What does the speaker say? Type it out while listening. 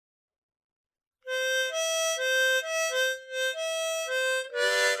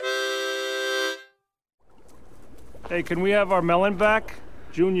Hey, can we have our melon back?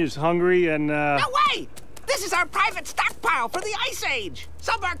 Junior's hungry and, No way! This is our private stockpile for the Ice Age!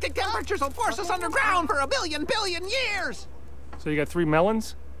 Subarctic temperatures will force us underground for a billion years! So you got 3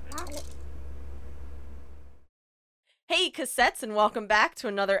 melons? Hey, cassettes, and welcome back to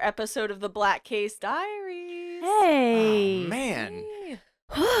another episode of the Black Case Diaries. Hey. Oh, man. Hey.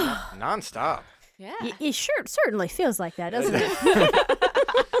 Non-stop. Yeah. It certainly feels like that, doesn't it?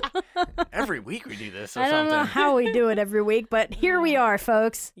 Every week we do this or I don't something. know how we do it every week, but here we are,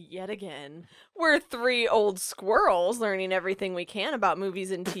 folks. Yet again. We're 3 old squirrels learning everything we can about movies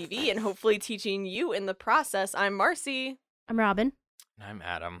and TV and hopefully teaching you in the process. I'm Marcy. I'm Robin. I'm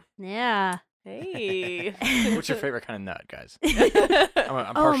Adam. Yeah. Hey. What's your favorite kind of nut, guys? I'm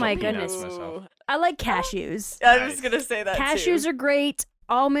Oh partial my to peanuts goodness. myself. I like cashews. I was going to say that Cashews too. are great.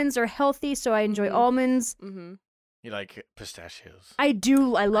 Almonds are healthy, so I enjoy Mhm. almonds. Mm-hmm. You like pistachios? I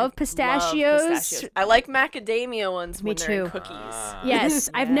do. I love pistachios. I like macadamia ones Me when they're in too. cookies. Ah. Yes,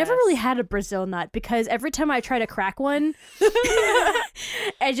 I've never really Yes. had a Brazil nut because every time I try to crack one,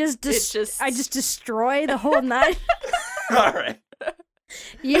 I just destroy the whole nut. All right.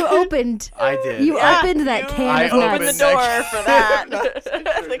 You opened. I did. You opened that can I of opened nuts. the door for that. Nuts.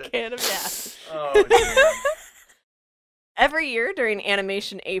 The can of gas. Oh, dear. Every year during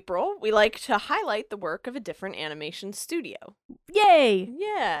Animation April, we like to highlight the work of a different animation studio. Yay!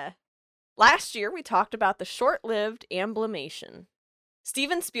 Yeah. Last year, we talked about the short-lived Amblimation,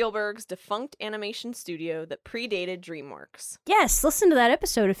 Steven Spielberg's defunct animation studio that predated DreamWorks. Yes, listen to that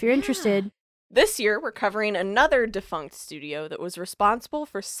episode if you're interested. This year, we're covering another defunct studio that was responsible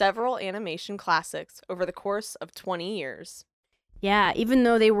for several animation classics over the course of 20 years. Yeah, even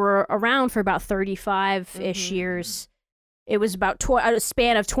though they were around for about 35-ish Mhm. years, it was about a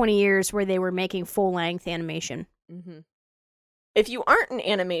span of 20 years where they were making full-length animation. Mm-hmm. If you aren't an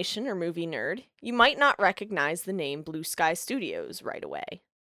animation or movie nerd, you might not recognize the name Blue Sky Studios right away.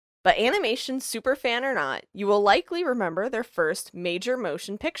 But animation superfan or not, you will likely remember their first major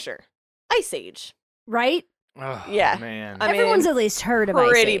motion picture, Ice Age. Right? Oh, Yeah. man. I mean, Everyone's at least heard of Ice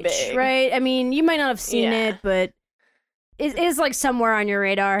pretty Age, big. right? I mean, you might not have seen Yeah. it, but it is like somewhere on your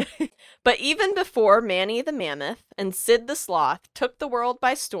radar. But even before Manny the Mammoth and Sid the Sloth took the world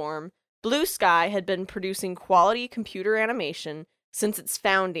by storm, Blue Sky had been producing quality computer animation since its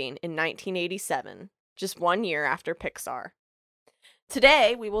founding in 1987, just 1 year after Pixar.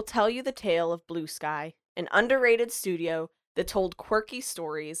 Today, we will tell you the tale of Blue Sky, an underrated studio that told quirky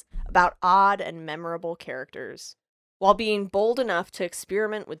stories about odd and memorable characters, while being bold enough to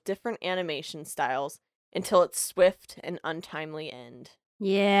experiment with different animation styles until its swift and untimely end.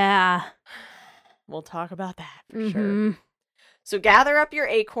 Yeah. We'll talk about that for sure. Mhm. So gather up your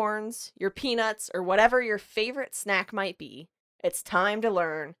acorns, your peanuts, or whatever your favorite snack might be. It's time to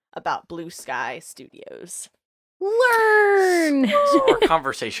learn about Blue Sky Studios. Learn! Our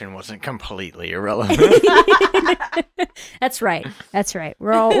conversation wasn't completely irrelevant. That's right. That's right.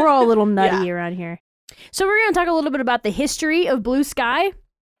 We're all a little nutty Yeah. around here. So we're going to talk a little bit about the history of Blue Sky.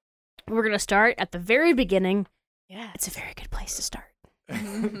 We're going to start at the very beginning. Yeah. It's a very good place to start.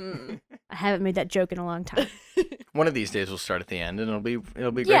 Mhm. I haven't made that joke in a long time. One of these days we'll start at the end, and it'll be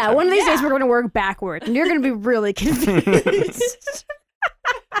a great Yeah, time. one of these days Yeah. we're going to work backward, and you're going to be really confused.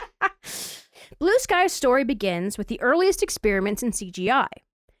 Blue Sky's story begins with the earliest experiments in CGI.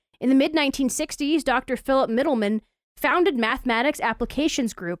 In the mid-1960s, Dr. Philip Middleman founded Mathematics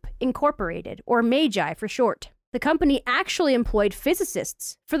Applications Group, Incorporated, or MAGI for short. The company actually employed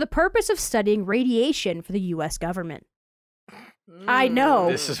physicists for the purpose of studying radiation for the U.S. government. I know.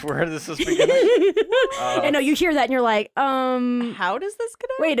 This is where this is beginning. I know, you hear that and you're like, How does this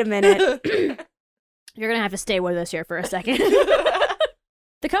connect? wait a minute. You're going to have to stay with us here for a second.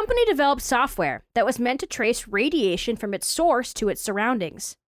 The company developed software that was meant to trace radiation from its source to its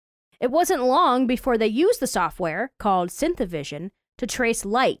surroundings. It wasn't long before they used the software, called Synthovision, to trace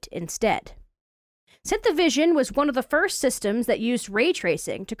light instead. Synthovision was one of the first systems that used ray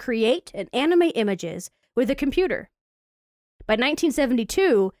tracing to create and animate images with a computer. By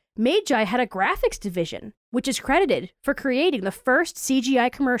 1972, Magi had a graphics division, which is credited for creating the first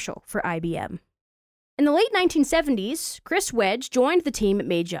CGI commercial for IBM. In the late 1970s, Chris Wedge joined the team at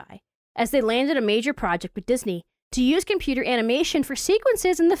Magi as they landed a major project with Disney to use computer animation for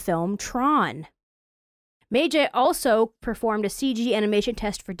sequences in the film Tron. Magi also performed a CG animation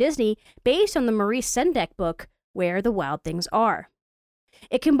test for Disney based on the Maurice Sendak book, Where the Wild Things Are.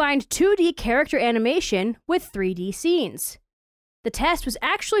 It combined 2D character animation with 3D scenes. The test was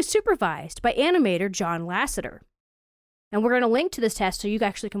actually supervised by animator John Lasseter. And we're going to link to this test so you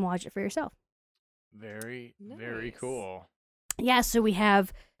actually can watch it for yourself. Very, very Nice. cool. Yeah, so we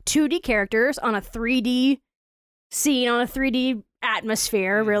have 2D characters on a 3D scene on a 3D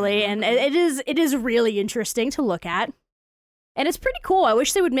atmosphere, really, and it is really interesting to look at. And it's pretty cool. I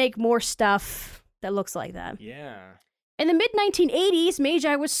wish they would make more stuff that looks like that. Yeah. In the mid-1980s,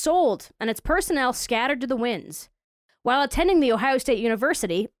 Magi was sold and its personnel scattered to the winds. While attending the Ohio State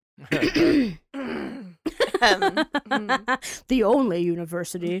University, the only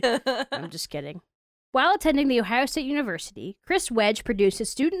university. I'm just kidding. While attending the Ohio State University, Chris Wedge produced a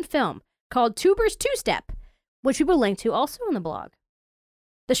student film called Tuber's Two-Step, which we will link to also on the blog.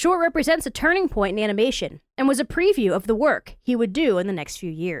 The short represents a turning point in animation and was a preview of the work he would do in the next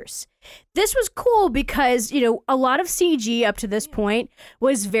few years. This was cool because, a lot of CG up to this point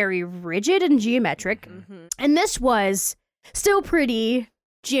was very rigid and geometric, and this was still pretty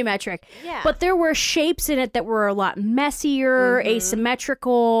geometric. Yeah. But there were shapes in it that were a lot messier,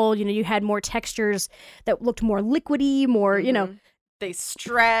 asymmetrical. You had more textures that looked more liquidy, more, They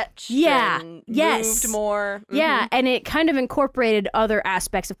stretched. Yeah, And yes. moved more. Yeah, and it kind of incorporated other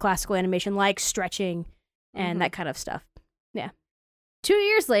aspects of classical animation like stretching and that kind of stuff. Yeah. 2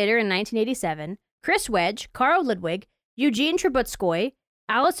 years later, in 1987, Chris Wedge, Carl Ludwig, Eugene Trubetskoy,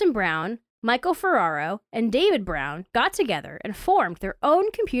 Alison Brown, Michael Ferraro, and David Brown got together and formed their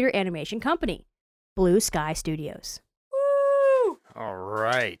own computer animation company, Blue Sky Studios. Woo! All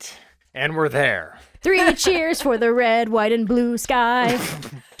right. And we're there. 3 cheers for the red, white, and blue sky.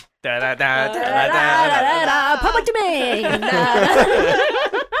 Da da da da da da. Public domain.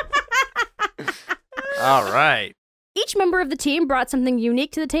 All right. Each member of the team brought something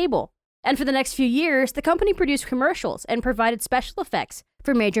unique to the table, and for the next few years, the company produced commercials and provided special effects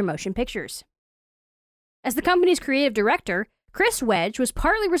for major motion pictures. As the company's creative director, Chris Wedge was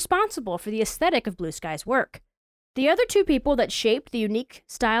partly responsible for the aesthetic of Blue Sky's work. The other 2 people that shaped the unique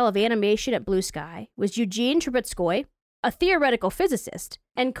style of animation at Blue Sky was Eugene Trubetskoy, a theoretical physicist,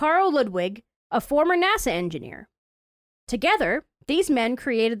 and Carl Ludwig, a former NASA engineer. Together, these men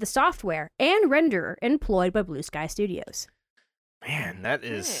created the software and renderer employed by Blue Sky Studios. Man, that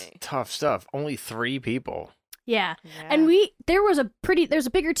is Hey. tough stuff. Only 3 people. Yeah. And there's a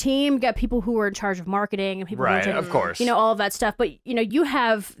bigger team. You got people who were in charge of marketing and people who were in Right, charge of course. all of that stuff. But, you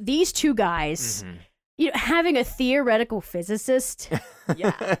have these 2 guys, having a theoretical physicist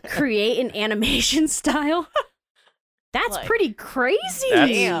Yeah. create an animation style. That's Like, pretty crazy.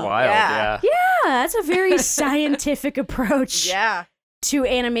 That's Damn, wild, yeah. yeah. Yeah, that's a very scientific approach Yeah. to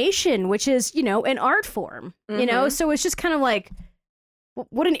animation, which is, an art form, So it's just kind of like,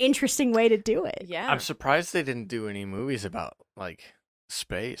 what an interesting way to do it. Yeah. I'm surprised they didn't do any movies about,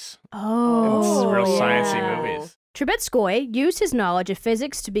 space. Oh, It's real yeah. sciencey movies. Trubetskoy used his knowledge of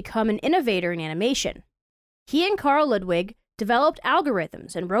physics to become an innovator in animation. He and Carl Ludwig developed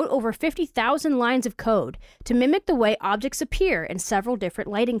algorithms and wrote over 50,000 lines of code to mimic the way objects appear in several different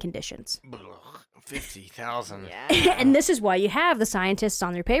lighting conditions. 50,000. Yeah. And this is why you have the scientists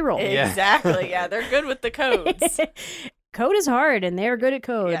on their payroll. Yeah. Exactly. Yeah. They're good with the codes. Code is hard, and they're good at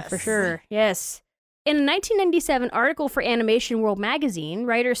code, for Yes. sure. Yes. In a 1997 article for Animation World magazine,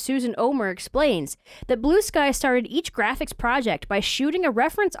 writer Susan Omer explains that Blue Sky started each graphics project by shooting a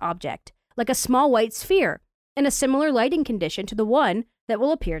reference object, like a small white sphere, in a similar lighting condition to the one that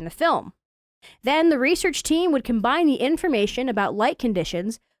will appear in the film. Then the research team would combine the information about light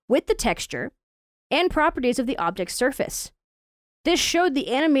conditions with the texture and properties of the object's surface. This showed the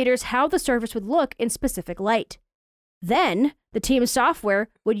animators how the surface would look in specific light. Then, the team's software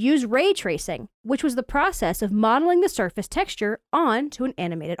would use ray tracing, which was the process of modeling the surface texture onto an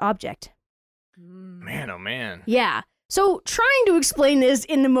animated object. Man, oh man. Yeah. So, trying to explain this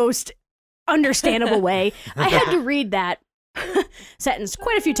in the most understandable way, I had to read that sentence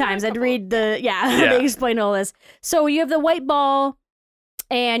quite a few times. I had to read they explain all this. So, you have the white ball,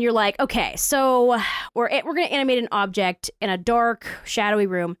 and you're like, okay, so we're going to animate an object in a dark, shadowy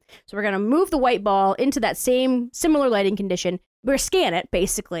room. So we're going to move the white ball into that same similar lighting condition. We're scan it,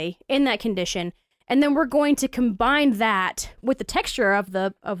 basically, in that condition. And then we're going to combine that with the texture of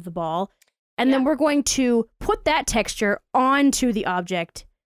the ball. And then we're going to put that texture onto the object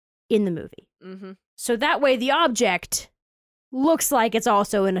in the movie. Mm-hmm. So that way the object looks like it's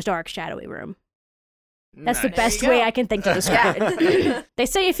also in a dark, shadowy room. That's the Nice. best There you way go. I can think to describe it. They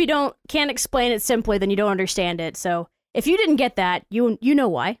say if you can't explain it simply, then you don't understand it. So if you didn't get that, you know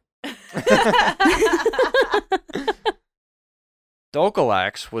why.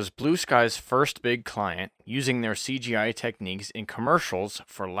 Dulcolax was Blue Sky's first big client, using their CGI techniques in commercials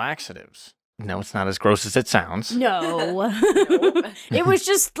for laxatives. No, it's not as gross as it sounds. No. It was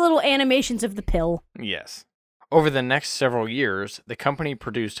just little animations of the pill. Yes. Over the next several years, the company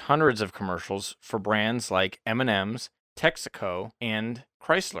produced hundreds of commercials for brands like M&M's, Texaco, and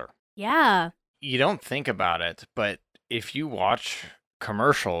Chrysler. Yeah. you don't think about it, but if you watch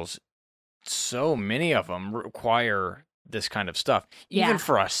commercials, so many of them require this kind of stuff, even Yeah.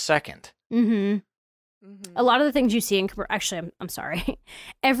 for a second. Mm-hmm. Mhm. A lot of the things you see in actually, I'm sorry.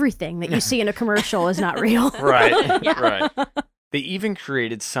 Everything that you see in a commercial is not real. Right, Yeah. right. They even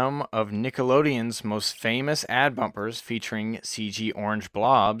created some of Nickelodeon's most famous ad bumpers featuring CG orange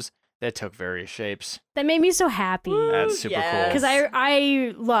blobs that took various shapes. That made me so happy. That's super cool. Because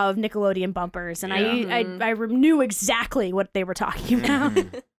I love Nickelodeon bumpers, and Yeah. I knew exactly what they were talking about.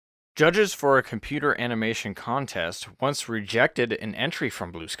 Mhm. Judges for a computer animation contest once rejected an entry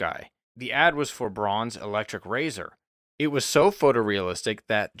from Blue Sky. The ad was for Braun's electric razor. It was so photorealistic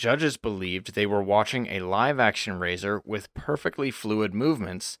that judges believed they were watching a live-action razor with perfectly fluid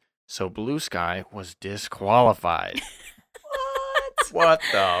movements, so Blue Sky was disqualified. What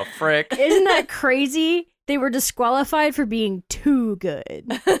the frick? Isn't that crazy? They were disqualified for being too good.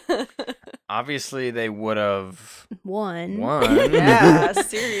 Obviously, they would have Won. won. Yeah,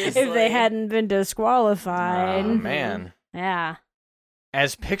 seriously. If they hadn't been disqualified. Oh, man. Yeah.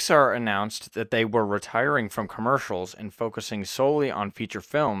 As Pixar announced that they were retiring from commercials and focusing solely on feature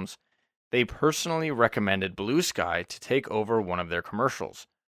films, they personally recommended Blue Sky to take over one of their commercials,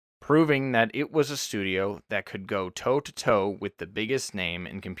 proving that it was a studio that could go toe-to-toe with the biggest name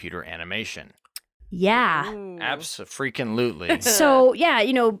in computer animation. Yeah. Ooh. Abso-freaking-lutely. So, yeah,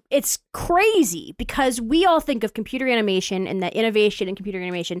 it's crazy because we all think of computer animation and the innovation in computer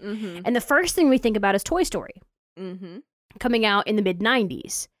animation. Mhm. And the first thing we think about is Toy Story Mhm. coming out in the mid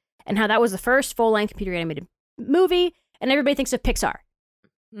 90s and how that was the first full length computer animated movie. And everybody thinks of Pixar.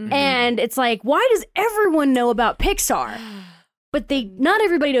 Mhm. And it's like, why does everyone know about Pixar? But not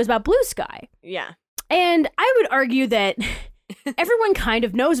everybody knows about Blue Sky. Yeah. And I would argue that everyone kind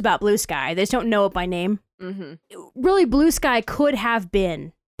of knows about Blue Sky. They just don't know it by name. Mhm. Really, Blue Sky could have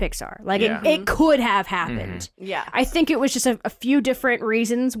been Pixar. Like, Yeah. it could have happened. Yeah. I think it was just a few different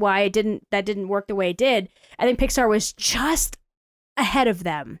reasons why that didn't work the way it did. I think Pixar was just ahead of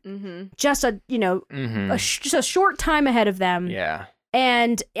them. Mhm. Just Mhm. just a short time ahead of them. Yeah.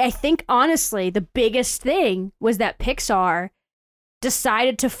 And I think, honestly, the biggest thing was that Pixar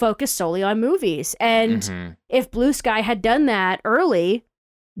decided to focus solely on movies. And Mhm. if Blue Sky had done that early,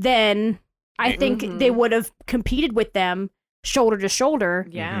 then I think Mhm. they would have competed with them shoulder to shoulder.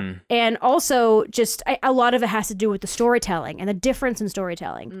 Yeah. Mhm. And also, just a lot of it has to do with the storytelling and the difference in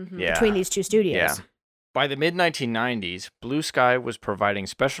storytelling Mhm. Yeah. between these two studios. Yeah. By the mid-1990s, Blue Sky was providing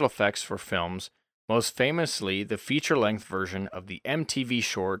special effects for films, most famously the feature-length version of the MTV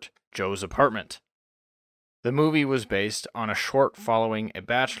short Joe's Apartment. The movie was based on a short following a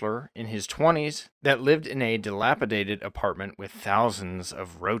bachelor in his 20s that lived in a dilapidated apartment with thousands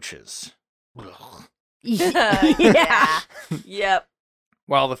of roaches. Ugh. Yeah. Yep.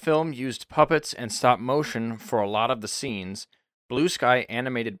 While the film used puppets and stop motion for a lot of the scenes, Blue Sky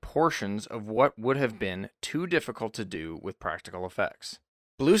animated portions of what would have been too difficult to do with practical effects.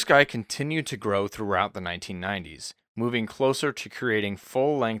 Blue Sky continued to grow throughout the 1990s, moving closer to creating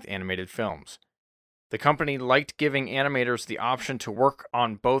full-length animated films. The company liked giving animators the option to work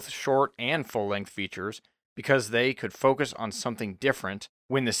on both short and full-length features because they could focus on something different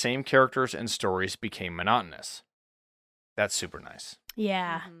when the same characters and stories became monotonous. That's super nice.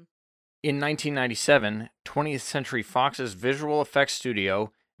 Yeah. Mhm. In 1997, 20th Century Fox's visual effects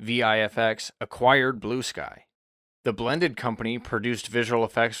studio, VIFX, acquired Blue Sky. The blended company produced visual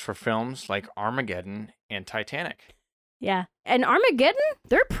effects for films like Armageddon and Titanic. Yeah. And Armageddon,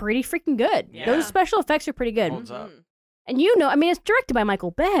 they're pretty freaking good. Yeah. Those special effects are pretty good. Holds up. Mhm. And it's directed by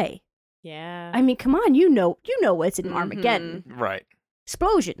Michael Bay. Yeah. I mean, come on, you know what's in Mhm. Armageddon. Right.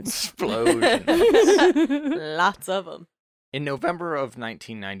 Explosions. Explosion. Lots of them. In November of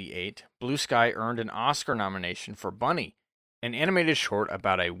 1998, Blue Sky earned an Oscar nomination for Bunny, an animated short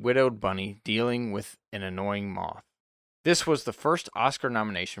about a widowed bunny dealing with an annoying moth. This was the first Oscar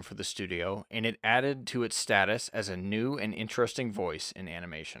nomination for the studio, and it added to its status as a new and interesting voice in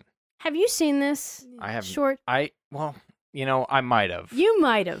animation. Have you seen this I have short? I might have. You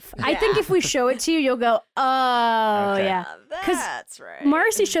might have. I think if we show it to you, you'll go, oh, Okay. yeah. 'Cause That's right.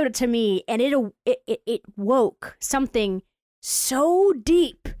 Marcy showed it to me, and it woke something so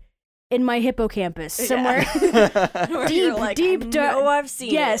deep in my hippocampus somewhere. Where you're deep, like, deep I down- know I've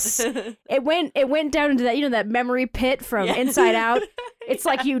seen Yes. it. It went down into that memory pit from Yeah. Inside Out. It's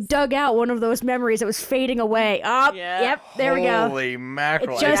like you dug out one of those memories that was fading away. Yeah. Yep, there we go. Holy It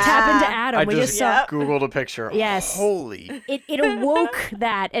mackerel. just Yeah. happened to Adam. I We just saw Yep. Googled a picture. Yes. Holy. it awoke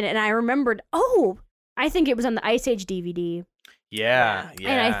that, and I remembered. Oh, I think it was on the Ice Age DVD. Yeah.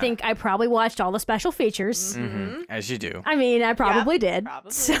 And I think I probably watched all the special features. Mhm, as you do. I mean, I probably did.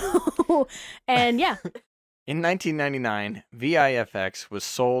 probably. So, and yeah. In 1999, VIFX was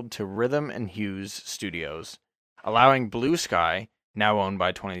sold to Rhythm and Hughes Studios, allowing Blue Sky, now owned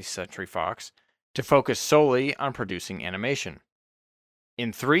by 20th Century Fox, to focus solely on producing animation.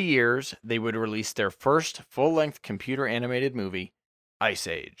 In 3 years, they would release their first full-length computer-animated movie, Ice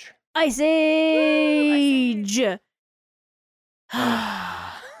Age. Ice Age!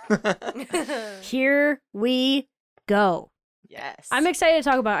 Here we go. Yes. I'm excited to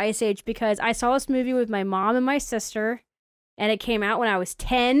talk about Ice Age because I saw this movie with my mom and my sister, and it came out when I was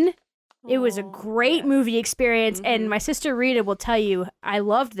 10. It was a great movie experience, and my sister Rita will tell you I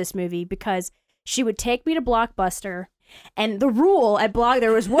loved this movie because she would take me to Blockbuster, and the rule at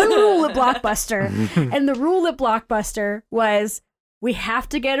there was one rule at Blockbuster, and the rule at Blockbuster was we have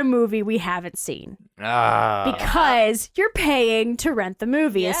to get a movie we haven't seen because you're paying to rent the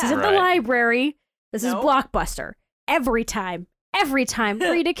movie. This isn't the library. This is Blockbuster. Every time.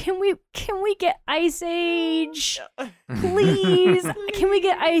 Rita, can we get Ice Age? Please. Can we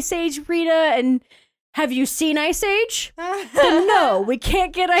get Ice Age, Rita? And have you seen Ice Age? Then no, we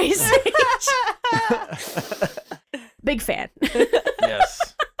can't get Ice Age. Big fan.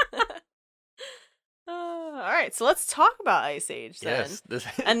 Yes. All right, so let's talk about Ice Age then. Yes.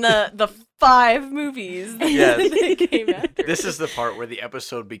 And the 5 movies that came after. This is the part where the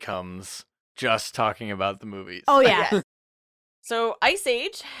episode becomes just talking about the movies. Oh, yeah. So Ice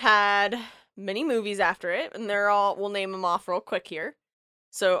Age had many movies after it, and they're all, we'll name them off real quick here.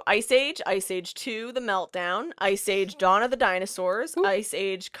 So Ice Age 2, The Meltdown, Ice Age Dawn of the Dinosaurs, Ice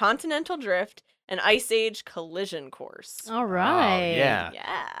Age Continental Drift, and Ice Age Collision Course. All right. Yeah.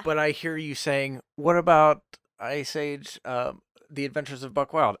 Yeah. But I hear you saying, what about Ice Age, The Adventures of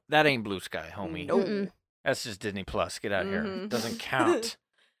Buck Wild? That ain't Blue Sky, homie. Nope. Mm-mm. That's just Disney Plus. Get out of here. Mhm. Doesn't count.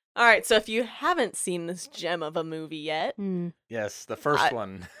 All right, so if you haven't seen this gem of a movie yet, Yes, the first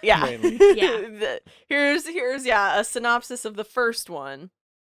one. yeah. mainly. Yeah. Here's a synopsis of the first one.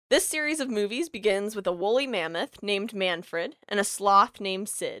 This series of movies begins with a woolly mammoth named Manfred and a sloth named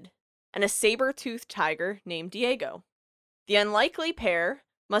Sid, and a saber-toothed tiger named Diego. The unlikely pair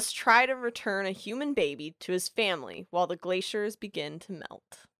must try to return a human baby to his family while the glaciers begin to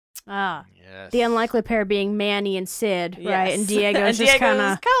melt. Ah. Yes. The unlikely pair being Manny and Sid, right? Yes. And Diego's just kind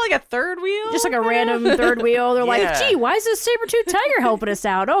of like a third wheel. just like a random third wheel. They're like, Yeah. gee, why is this saber-toothed tiger helping us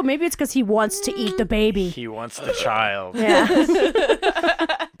out? Oh, maybe it's because he wants to eat the baby. He wants the child. Yeah.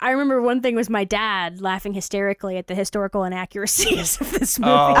 I remember one thing was my dad laughing hysterically at the historical inaccuracies of this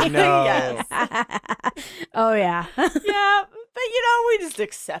movie. Oh, no. Yes. Oh, yeah. Yeah, but we just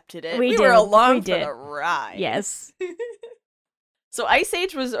accepted it. We were did. along We for did. the ride. Yes. So Ice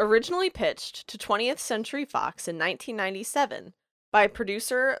Age was originally pitched to 20th Century Fox in 1997 by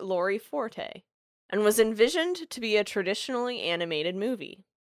producer Lori Forte and was envisioned to be a traditionally animated movie.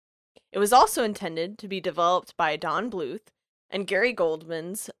 It was also intended to be developed by Don Bluth and Gary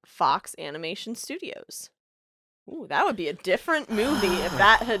Goldman's Fox Animation Studios. Ooh, that would be a different movie if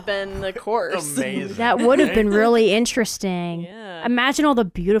that had been the course. Amazing. That would have been really interesting. Yeah. Imagine all the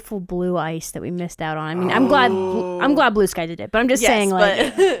beautiful blue ice that we missed out on. I mean, I'm glad Blue Sky did it, but I'm just Yes, saying,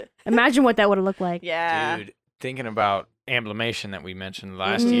 like, but imagine what that would have looked like. yeah. Dude, thinking about Amblimation that we mentioned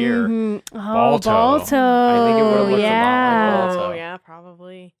last year. Mhm. Oh, Balto. Balto. I think it would've looked a lot like yeah. Balto. Oh, yeah,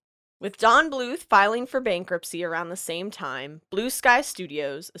 probably. With Don Bluth filing for bankruptcy around the same time, Blue Sky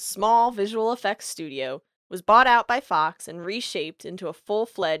Studios, a small visual effects studio, was bought out by Fox and reshaped into a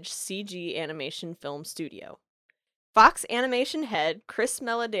full-fledged CG animation film studio. Fox animation head Chris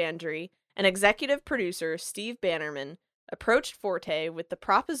Meledandri and executive producer Steve Bannerman approached Forte with the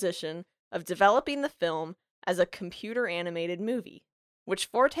proposition of developing the film as a computer-animated movie, which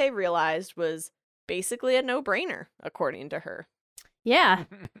Forte realized was basically a no-brainer, according to her. Yeah.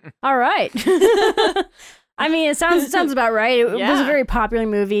 All right. I mean, it sounds about right. It was Yeah. a very popular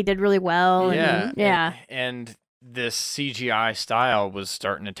movie, did really well. And, Yeah. yeah. And this CGI style was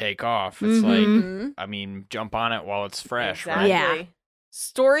starting to take off. It's Mhm. like, I mean, jump on it while it's fresh, Exactly. right? Yeah.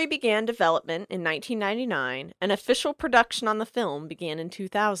 Story began development in 1999, and official production on the film began in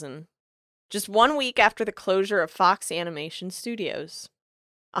 2000. Just 1 week after the closure of Fox Animation Studios.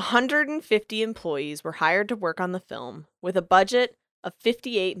 150 employees were hired to work on the film, with a budget of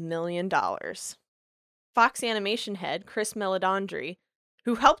 $58 million. Fox Animation head Chris Meledandri,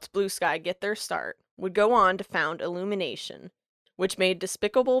 who helped Blue Sky get their start, would go on to found Illumination, which made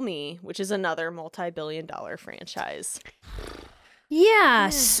Despicable Me, which is another multi-billion-dollar franchise.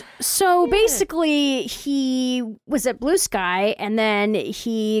 So basically, he was at Blue Sky, and then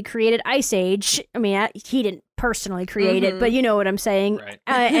he created Ice Age. I mean, he didn't personally create it, but you know what I'm saying. Right.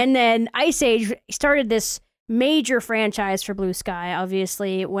 And then Ice Age started this major franchise for Blue Sky.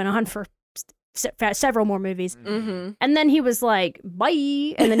 Obviously, it went on for several more movies. Mm-hmm. And then he was like, bye.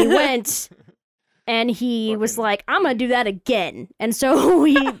 And then he went, and he was like, I'm going to do that again. And so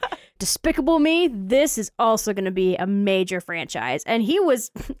he... Despicable Me, this is also going to be a major franchise. And he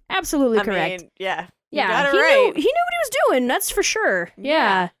was absolutely correct. I mean, yeah. Yeah, You got it he right. knew what he was doing, that's for sure.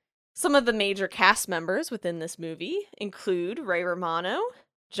 Yeah. Some of the major cast members within this movie include Ray Romano,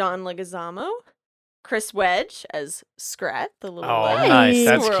 John Leguizamo, Chris Wedge as Scrat, the little Oh, Hey. nice.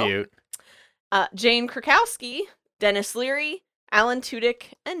 That's squirrel. cute. Jane Krakowski, Dennis Leary, Alan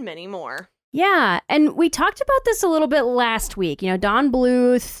Tudyk, and many more. Yeah, and we talked about this a little bit last week. You know, Don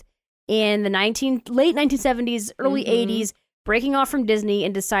Bluth in the late 1970s, early Mhm. 80s, breaking off from Disney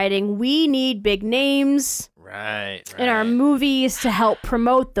and deciding we need big names Right. in our movies to help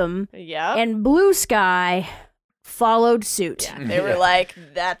promote them. Yeah. And Blue Sky followed suit. Yeah, they were like,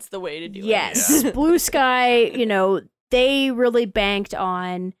 that's the way to do Yes, Blue Sky, you know, they really banked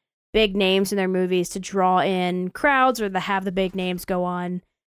on big names in their movies to draw in crowds or to have the big names go on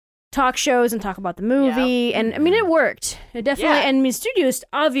talk shows and talk about the movie. And I mean, it worked. It definitely, Yeah. and I mean, studios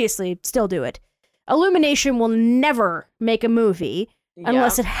obviously still do it. Illumination will never make a movie it.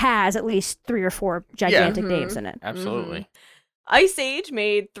 unless it has at least 3 or 4 gigantic Mhm. names in it. Absolutely. Ice Age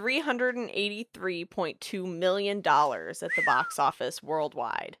made $383.2 million at the box office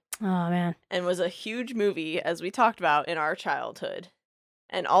worldwide Oh, man. and was a huge movie, as we talked about, in our childhood.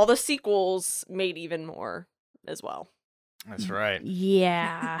 And all the sequels made even more as well. That's right.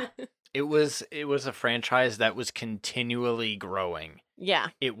 Yeah. It was a franchise that was continually growing. Yeah.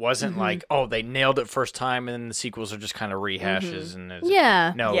 It wasn't Mhm. like, oh, they nailed it first time and then the sequels are just kind of rehashes and it's,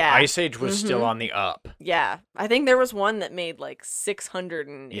 Yeah. No, Yeah. Ice Age was still Mhm. on the up. Yeah. I think there was one that made like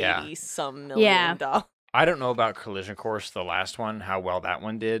 680 some million Yeah. dollars. I don't know about Collision Course, the last one, how well that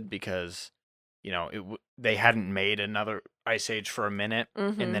one did because, you know, they hadn't made another Ice Age for a minute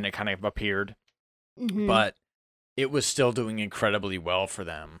and then it kind of appeared. Mhm. But it was still doing incredibly well for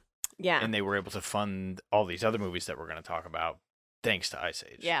them. Yeah. And they were able to fund all these other movies that we're going to talk about thanks to Ice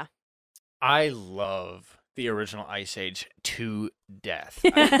Age. Yeah. I love the original Ice Age to death. I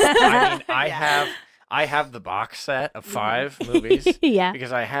mean, I have the box set of 5 movies Yeah.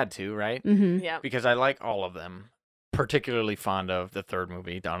 because I had to, right? Mm-hmm. Yeah. Because I like all of them. Particularly fond of the third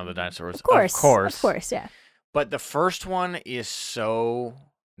movie, Dawn of the Dinosaurs. Of course. Of course. Of course, yeah. But the first one is so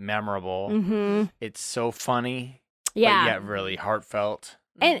memorable. Mm-hmm. It's so funny, Yeah. but yet really heartfelt.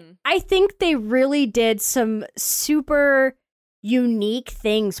 And I think they really did some super unique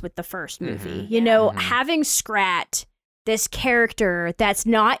things with the first movie. Mhm. You know, Mhm. having Scrat, this character that's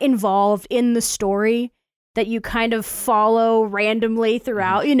not involved in the story, that you kind of follow randomly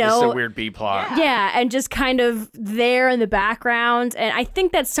throughout, you This is a know. weird B plot. Yeah, and just kind of there in the background. And I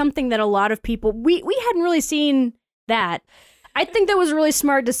think that's something that a lot of people, we hadn't really seen that. I think that was a really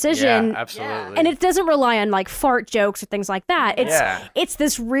smart decision. Yeah, absolutely. And it doesn't rely on like fart jokes or things like that. Yeah. It's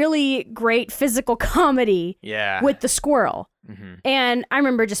this really great physical comedy Yeah. with the squirrel. hmm And I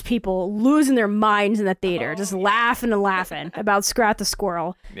remember just people losing their minds in the theater, just laughing and laughing about Scrat the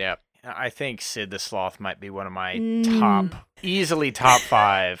squirrel. Yeah. I think Sid the Sloth might be one of my Mm. easily top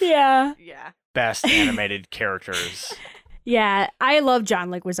 5 Yeah. Yeah. best animated characters. Yeah. I love John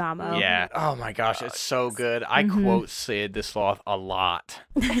Leguizamo. Yeah. Oh my gosh, it's so good. I Mhm. quote Sid the Sloth a lot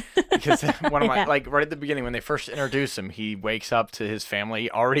because one of my Yeah. like right at the beginning when they first introduce him, he wakes up to his family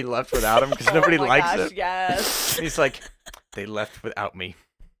already left without him because nobody Oh my likes gosh, him. Yes. He's like, they left without me.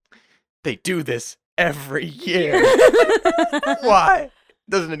 They do this every year. Why?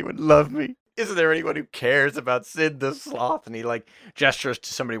 Doesn't anyone love me? Isn't there anyone who cares about Sid the Sloth? And he like gestures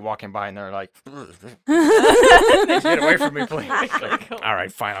to somebody walking by and they're like, get away from me, please. Like, all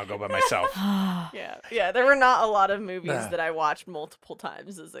right, fine, I'll go by myself. Yeah. Yeah. There were not a lot of movies Ugh. that I watched multiple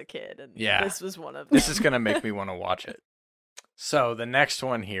times as a kid. And Yeah. this was one of them. This is going to make me want to watch it. So the next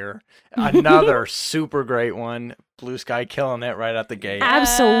one here, another super great one. Blue Sky killing it right out the gate.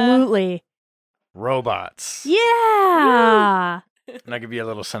 Absolutely. Robots. Yeah. And I'll give you a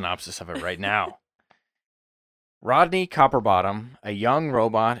little synopsis of it right now. Rodney Copperbottom, a young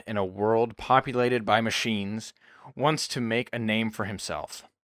robot in a world populated by machines, wants to make a name for himself.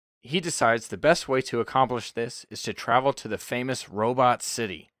 He decides the best way to accomplish this is to travel to the famous Robot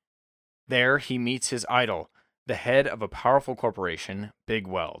City. There, he meets his idol, the head of a powerful corporation, Big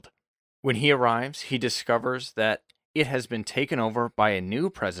Weld. When he arrives, he discovers that it has been taken over by a new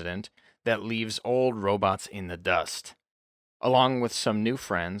president that leaves old robots in the dust. Along with some new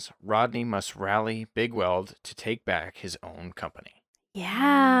friends, Rodney must rally Big Weld to take back his own company.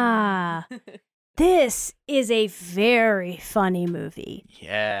 Yeah. This is a very funny movie.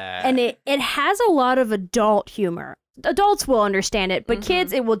 Yeah. And it has a lot of adult humor. Adults will understand it, but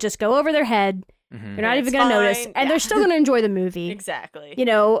kids, it will just go over their head. Mhm. They're not It's even going to notice. fine. And Yeah. they're still going to enjoy the movie. Exactly. You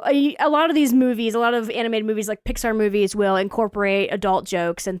know, a lot of these movies, a lot of animated movies like Pixar movies will incorporate adult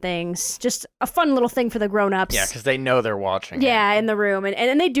jokes and things. Just a fun little thing for the grown-ups. Yeah, because they know they're watching. Yeah, in the room.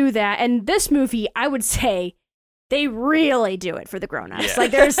 And they do that. And this movie, I would say, they really do it for the grown-ups. Yeah.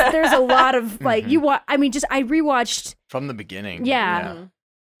 Like there's a lot of like Mhm. I rewatched From the beginning. Yeah.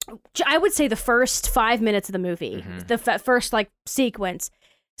 I would say the first 5 minutes of the movie, Mhm. the first like sequence.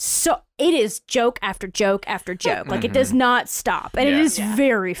 So it is joke after joke after joke. Like it does not stop. And it Yeah. is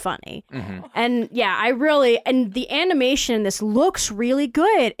very funny. Mhm. And yeah, and the animation in this looks really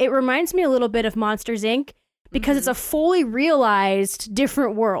good. It reminds me a little bit of Monsters Inc. because it's a fully realized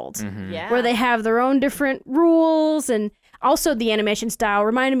different world Mhm. Yeah. where they have their own different rules. And also the animation style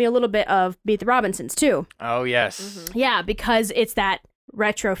reminded me a little bit of Beat the Robinsons too. Oh, yes. Mm-hmm. Yeah, because it's that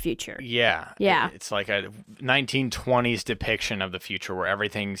retro future. Yeah. Yeah. It's like a 1920s depiction of the future where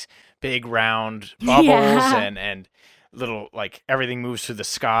everything's big, round bubbles Yeah. and little, like, everything moves through the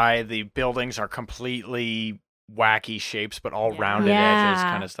sky. The buildings are completely wacky shapes, but all Yeah. rounded edges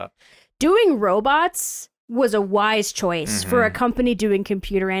Yeah. kind of stuff. Doing robots was a wise choice for a Mhm. company doing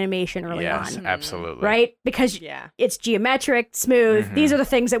computer animation early Yes, on, absolutely. right? Because Yeah. it's geometric, smooth. These Mhm. are the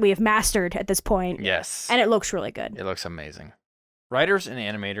things that we have mastered at this point. Yes. And it looks really good. It looks amazing. Writers and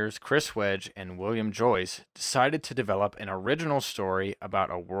animators Chris Wedge and William Joyce decided to develop an original story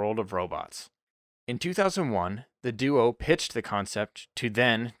about a world of robots. In 2001, the duo pitched the concept to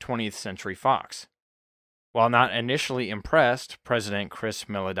then 20th Century Fox. While not initially impressed, President Chris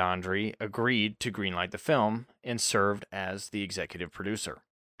Meledandri agreed to greenlight the film and served as the executive producer.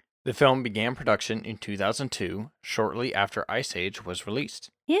 The film began production in 2002, shortly after Ice Age was released.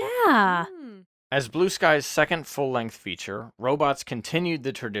 Yeah. Mm. As Blue Sky's second full-length feature, Robots continued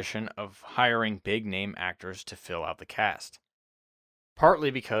the tradition of hiring big-name actors to fill out the cast. Partly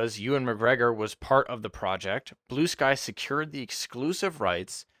because Ewan McGregor was part of the project, Blue Sky secured the exclusive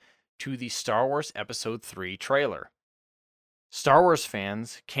rights to the Star Wars Episode 3 trailer. Star Wars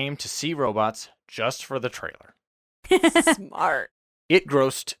fans came to see Robots just for the trailer. Smart. It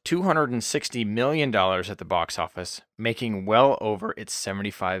grossed $260 million at the box office, making well over its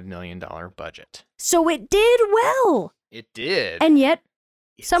 $75 million budget. So it did well. It did. And yet,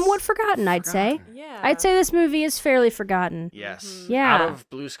 It's somewhat forgotten, I'd say. forgotten. Yeah. I'd say this movie is fairly forgotten. Yes. Mhm. Yeah. Out of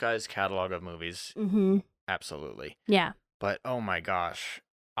Blue Sky's catalog of movies, Mm-hmm. absolutely. Yeah. But oh my gosh,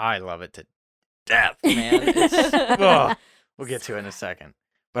 I love it to death, man. Ugh. We'll get to it in a second.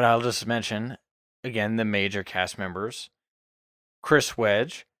 But I'll just mention, again, the major cast members. Chris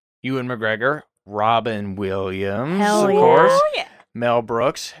Wedge, Ewan McGregor, Robin Williams, Hell of yeah. course, Oh, yeah. Mel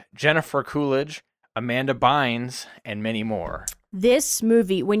Brooks, Jennifer Coolidge, Amanda Bynes, and many more. This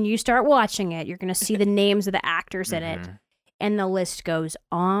movie, when you start watching it, you're going to see the names of the actors in it. Mhm. And the list goes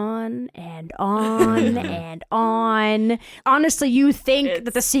on and on and on. Honestly, you think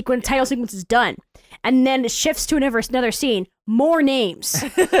that the title sequence is done. And then it shifts to another scene. More names.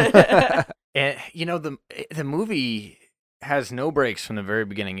 And you know the movie has no breaks from the very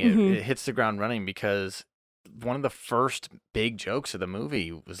beginning. Mhm. It hits the ground running because one of the first big jokes of the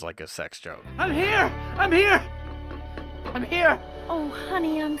movie was like a sex joke. I'm here! I'm here! I'm here! Oh,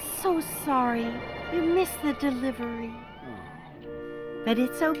 honey, I'm so sorry. You missed the delivery. But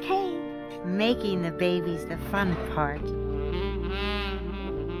it's okay. Making the baby's the fun part.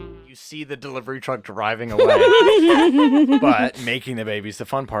 You see the delivery truck driving away, but making the baby's the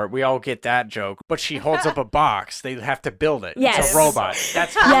fun part. We all get that joke. But she holds up a box. They have to build it. It's Yes. a robot.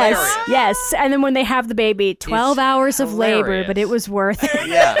 That's hilarious. Yes. And then when they have the baby, 12 It's hours of labor, hilarious. but it was worth it.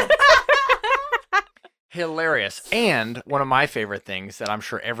 Yeah. Hilarious. And one of my favorite things that I'm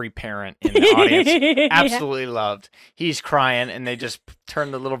sure every parent in the audience absolutely loved. He's crying and they just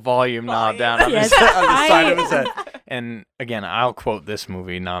turn the little volume knob down on, Yes. on the side of his head. And again, I'll quote this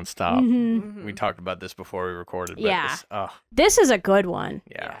movie nonstop. Mhm. We talked about this before we recorded. But Yeah. oh, This is a good one.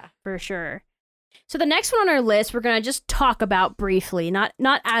 yeah. For sure. So the next one on our list, we're going to just talk about briefly, not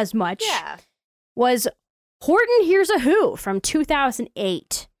as much, Yeah. was Horton Hears a Who from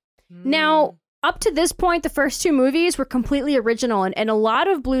 2008. Now, up to this point, the first two movies were completely original, and a lot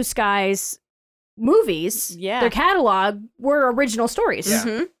of Blue Sky's movies, Yeah. their catalog, were original stories. Yeah.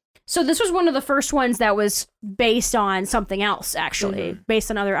 Mhm. So this was one of the first ones that was based on something else, actually,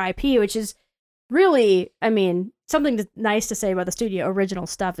 based on other IP, which is really, I mean, something nice to say about the studio. Original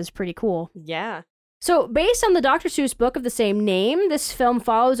stuff is pretty cool. Yeah. So, based on the Dr. Seuss book of the same name, this film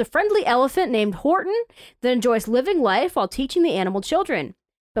follows a friendly elephant named Horton that enjoys living life while teaching the animal children.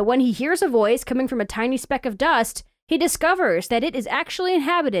 But when he hears a voice coming from a tiny speck of dust, he discovers that it is actually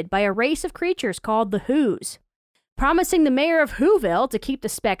inhabited by a race of creatures called the Whos. Promising the mayor of Whoville to keep the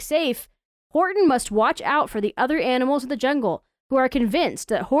speck safe, Horton must watch out for the other animals in the jungle who are convinced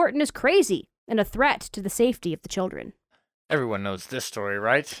that Horton is crazy and a threat to the safety of the children. Everyone knows this story,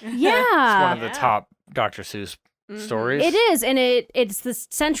 right? Yeah. It's one of the Yeah. top Dr. Seuss stories. It is, and it's the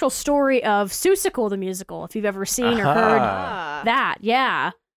central story of Seussical the musical, if you've ever seen or heard Ah. that.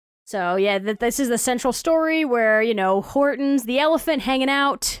 Yeah. So, yeah, this is the central story where, Horton's the elephant hanging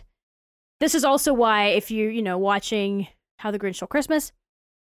out. This is also why, if you're, watching How the Grinch Stole Christmas,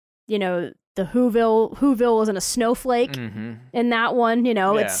 the Whoville isn't a snowflake Mm-hmm. in that one.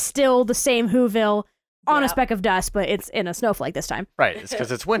 Yeah. It's still the same Whoville on Yeah. a speck of dust, but it's in a snowflake this time. Right, it's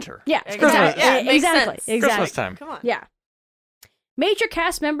because it's winter. Yeah, Exactly. exactly. Yeah, it makes exactly. sense. Exactly. Christmas time. Come on. Yeah. Major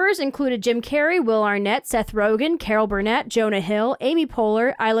cast members included Jim Carrey, Will Arnett, Seth Rogen, Carol Burnett, Jonah Hill, Amy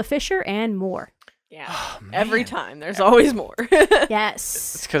Poehler, Isla Fisher, and more. Yeah. Oh, Every man. time. There's always more. It's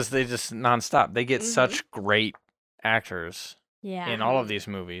Yes. because they just nonstop. They get Mhm. such great actors Yeah. in all of these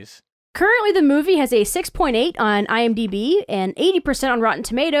movies. Currently, the movie has a 6.8 on IMDb and 80% on Rotten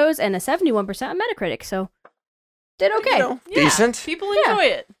Tomatoes and a 71% on Metacritic. So, did okay. Yeah, Decent. People Yeah. enjoy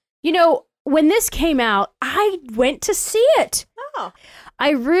it. When this came out, I went to see it. Oh.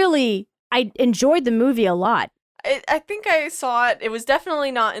 I enjoyed the movie a lot. I think I saw it. It was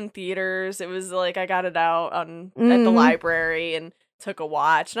definitely not in theaters. It was like I got it out at the Mhm. library and took a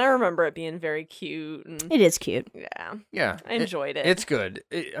watch. And I remember it being very cute. And It is cute. yeah, Yeah. I enjoyed it. It's good.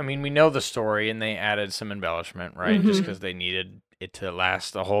 I mean, we know the story, and they added some embellishment, right? Just Mhm. because they needed it to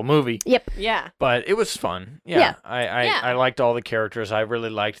last the whole movie. Yep. Yeah. But it was fun. Yeah. Yeah. Yeah. I liked all the characters. I really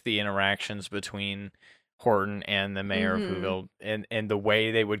liked the interactions between Horton and the mayor Mhm. of Whoville, and the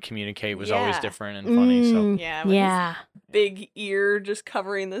way they would communicate was always Yeah. different and funny. So Mm, Yeah. with his yeah. big ear just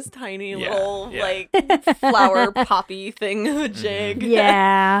covering this tiny Yeah, little yeah. like flower poppy thing of a jig.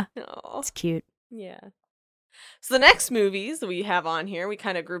 Yeah. Aw. It's cute. Yeah. So the next movies that we have on here, we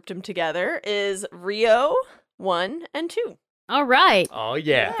kind of grouped them together, is Rio 1 and 2. All right. Oh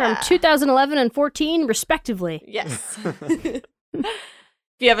yeah. From Yeah. 2011 and 14, respectively. Yes.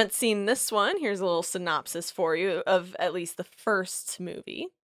 If you haven't seen this one, here's a little synopsis for you of at least the first movie.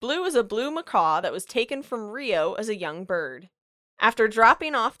 Blue is a blue macaw that was taken from Rio as a young bird. After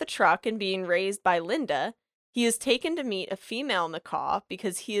dropping off the truck and being raised by Linda, he is taken to meet a female macaw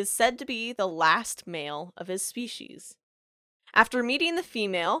because he is said to be the last male of his species. After meeting the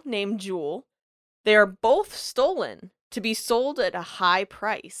female, named Jewel, they are both stolen to be sold at a high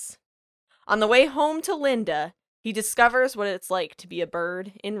price. On the way home to Linda, he discovers what it's like to be a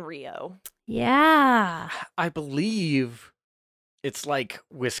bird in Rio. Yeah. I believe it's like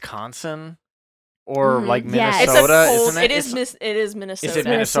Wisconsin or Mhm. like Yeah, Minnesota, It's a cold, isn't it? it is Minnesota. Minnesota?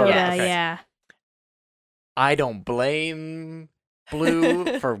 Minnesota, Okay. yeah. I don't blame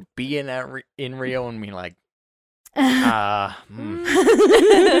Blue for being in Rio and being like,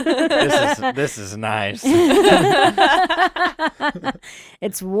 this is nice.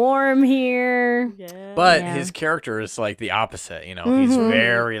 It's warm here. Yeah. But Yeah. his character is like the opposite, you know. He's Mhm.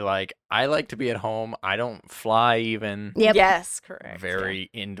 very like, I like to be at home. I don't fly even. Yep. Yes, correct. Very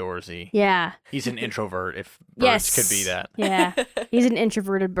indoorsy. Yeah. He's an introvert if birds Yes. could be that. Yeah. He's an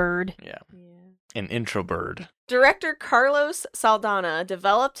introverted bird. Yeah. Yeah. An introvert. Director Carlos Saldana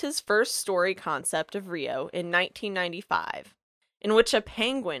developed his first story concept of Rio in 1995, in which a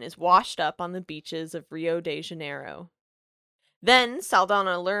penguin is washed up on the beaches of Rio de Janeiro. Then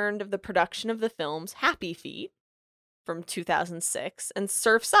Saldana learned of the production of the films Happy Feet from 2006 and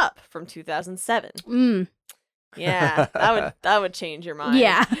Surf's Up from 2007. Mm. Yeah, that would change your mind.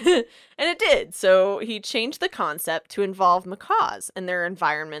 Yeah. And it did. So he changed the concept to involve macaws and their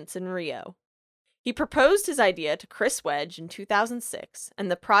environments in Rio. He proposed his idea to Chris Wedge in 2006, and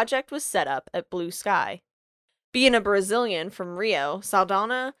the project was set up at Blue Sky. Being a Brazilian from Rio,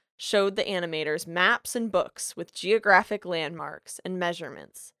 Saldana showed the animators maps and books with geographic landmarks and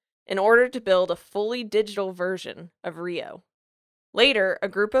measurements in order to build a fully digital version of Rio. Later, a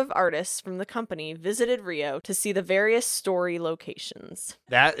group of artists from the company visited Rio to see the various story locations.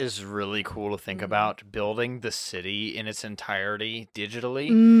 That is really cool to think Mhm. about, building the city in its entirety digitally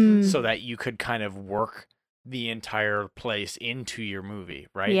Mm. so that you could kind of work the entire place into your movie,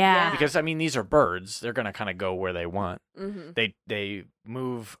 right? Yeah. Because I mean, these are birds. They're going to kind of go where they want. Mm-hmm. They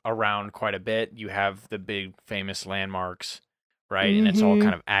move around quite a bit. You have the big famous landmarks, right? And it's all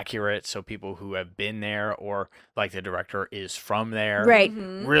kind of accurate. So people who have been there or like the director is from there, Right.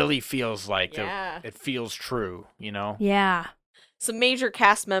 really feels like Yeah. it feels true, you know? Yeah. Some major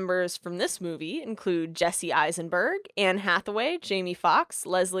cast members from this movie include Jesse Eisenberg, Anne Hathaway, Jamie Foxx,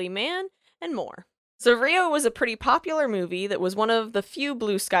 Leslie Mann, and more. So Rio was a pretty popular movie that was one of the few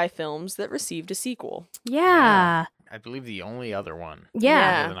Blue Sky films that received a sequel. Yeah. I believe the only other one.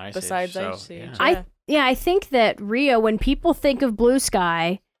 Yeah. Other than Ice Age, besides so, Ice Age. yeah. I think that Rio, when people think of Blue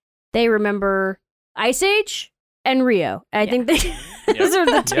Sky, they remember Ice Age and Rio. I think those are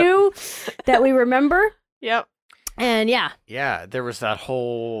the two that we remember. Yep. And yeah. Yeah, there was that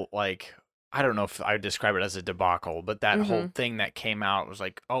whole, like, I don't know if I would describe it as a debacle, but that whole thing that came out was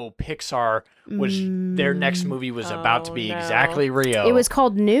like, oh, Pixar was, their next movie was about to Oh, be no. exactly Rio. It was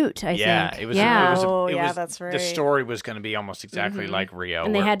called Newt, I yeah, think. it was. Yeah. It was Oh, it yeah, was, that's The right. story was going to be almost exactly like Rio.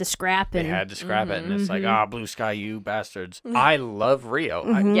 And they where had to scrap they it. had to scrap it, and it's like, Blue Sky, you bastards. Mm-hmm. I love Rio.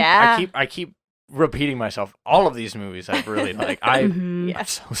 Yeah. I keep repeating myself. All of these movies I really like. I'm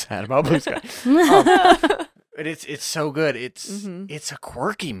so sad about Blue Sky. But it's so good. It's a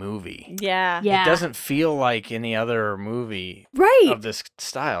quirky movie. Yeah. Yeah. It doesn't feel like any other movie Right. of this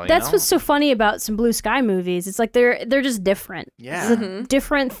style. That's you know? what's so funny about some Blue Sky movies. It's like they're just different. Yeah. It's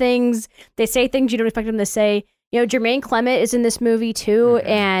different things. They say things you don't expect them to say. You know, Jermaine Clement is in this movie too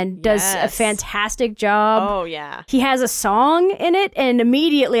and does a Yes. fantastic job. Oh, yeah. He has a song in it, and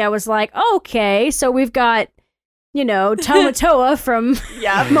immediately I was like, okay, so we've got, you know, Tamatoa from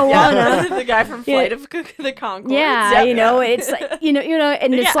Yeah. Moana. Yeah. The guy from Flight of the Conchords. Yeah, Yep. you know, it's like, you know,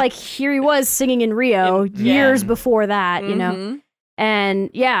 and it's like here he was singing in Rio years before that, you know. And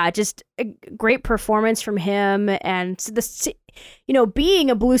yeah, just a great performance from him, and you know, being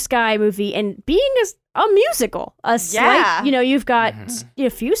a Blue Sky movie and being a musical, slight, you know, you've got a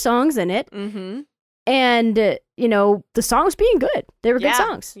few songs in it, and you know, the songs being good, they were good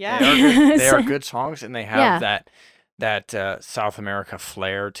songs. Yeah. They are good songs, and they have that South America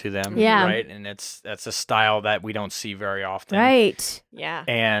flair to them, Yeah. right? And that's a style that we don't see very often, Right. Yeah.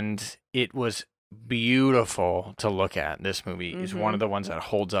 And it was beautiful to look at. This movie is one of the ones that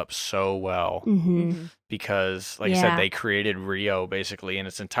holds up so well because, like I said, they created Rio basically in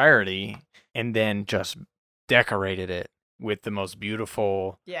its entirety, and then just decorated it with the most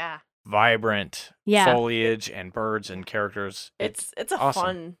beautiful, vibrant foliage and birds and characters. It's a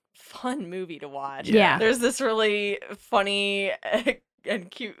awesome. fun movie to watch. Yeah. There's this really funny and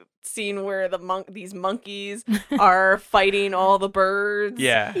cute scene where these monkeys are fighting all the birds.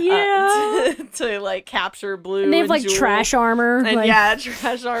 Yeah. To like capture Blue. And they have like Jewel. trash armor. And like,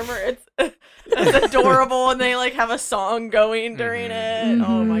 trash armor. It's adorable, and they like have a song going during it.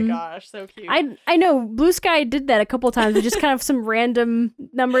 Oh my gosh, so cute. I know Blue Sky did that a couple times with just kind of some random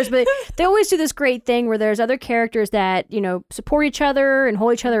numbers, but they always do this great thing where there's other characters that, you know, support each other and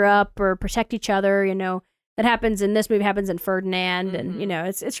hold each other up or protect each other, you know. That happens in this movie, happens in Ferdinand, and you know,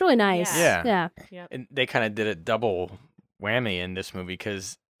 it's really nice. Yeah. Yeah. And they kind of did a double whammy in this movie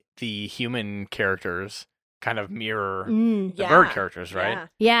because the human characters kind of mirror the bird characters, right?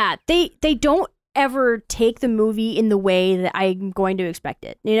 Yeah. They don't ever take the movie in the way that I'm going to expect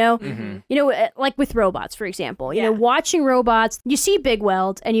it. You know, you know, like with robots, for example. You know, watching robots, you see Big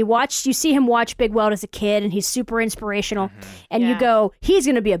Weld, and you see him watch Big Weld as a kid, and he's super inspirational, and you go, he's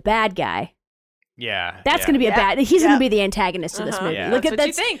going to be a bad guy. Yeah. That's going to be a bad. He's going to be the antagonist of this movie. Yeah. That's what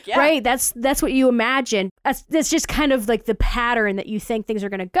you think, right. That's what you imagine. That's just kind of like the pattern that you think things are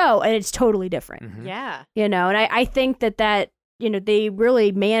going to go, and it's totally different. Yeah. You know, and I think that you know, they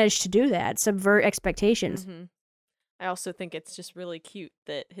really managed to do that, subvert expectations. I also think it's just really cute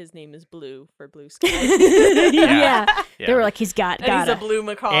that his name is Blue for Blue Sky. Yeah. They were like, he's got And he's it. a blue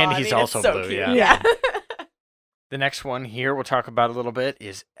macaw. And I he's mean, also it's so blue, cute. yeah. The next one here we'll talk about a little bit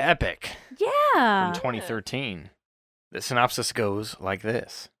is Epic Yeah. from 2013. The synopsis goes like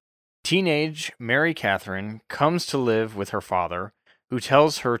this. Teenage Mary Catherine comes to live with her father, who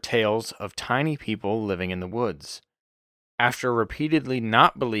tells her tales of tiny people living in the woods. After repeatedly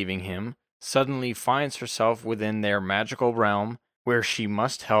not believing him, suddenly finds herself within their magical realm where she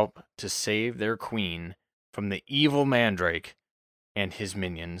must help to save their queen from the evil Mandrake and his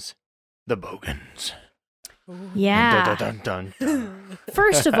minions, the Bogans. Yeah. Dun, dun, dun, dun.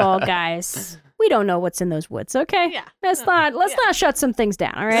 First of all, guys, we don't know what's in those woods, okay? Yeah. Let's not shut some things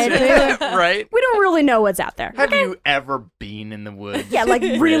down, all right? Right? We don't really know what's out there. Have you ever been in the woods? Yeah, like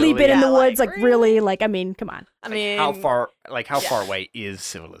really been in the Yeah, woods, like, like really, like I mean, come on. I mean, How far away is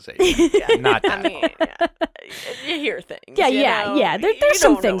civilization? Not that I mean, far. you hear things. Yeah, you yeah, know? yeah. You There's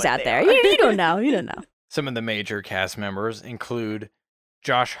some don't know things what out they there. are. You don't know. You don't know. Some of the major cast members include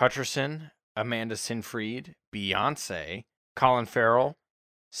Josh Hutcherson, Amanda Seyfried, Beyonce, Colin Farrell,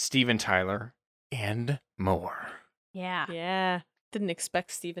 Steven Tyler, and more. Yeah. Yeah. Didn't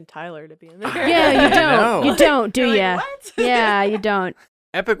expect Steven Tyler to be in there. Yeah, you I don't. know. You don't, do You're ya? like, what? Yeah, you don't.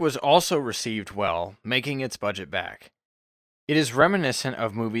 Epic was also received well, making its budget back. It is reminiscent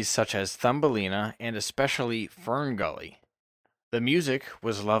of movies such as Thumbelina and especially Fern Gully. The music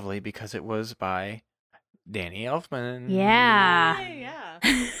was lovely because it was by Danny Elfman. Yeah.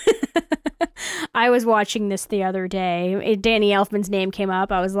 Yeah. I was watching this the other day. Danny Elfman's name came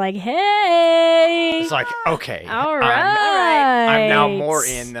up. I was like, hey. It's like, okay, All right. I'm now more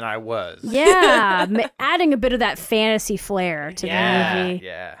in than I was. Yeah. Adding a bit of that fantasy flair to the Yeah, movie.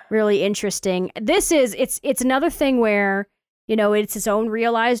 yeah. Really interesting. It's another thing where, you know, it's its own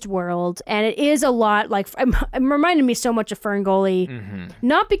realized world, and it is a lot like, it reminded me so much of Ferngully. Mm-hmm.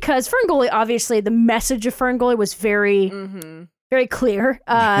 Not because Ferngully, obviously, the message of Ferngully was very, Mm-hmm. very clear.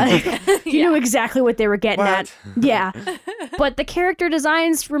 You knew exactly what they were getting at. Yeah. But the character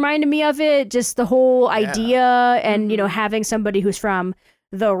designs reminded me of it, just the whole idea, and, you know, having somebody who's from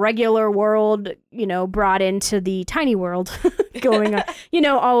the regular world, you know, brought into the tiny world going on. You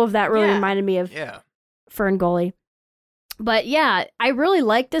know, all of that really Yeah. reminded me of Yeah. Ferngully. But yeah, I really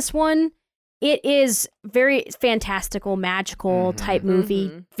like this one. It is very fantastical, magical type movie.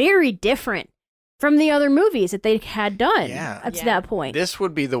 Mhm. Very different from the other movies that they had done Yeah. up to Yeah. that point. This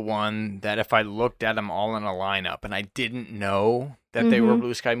would be the one that if I looked at them all in a lineup and I didn't know that they were Mhm.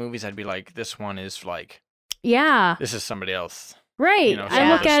 Blue Sky movies, I'd be like, this one is like, Yeah, this is somebody else. right. You know, I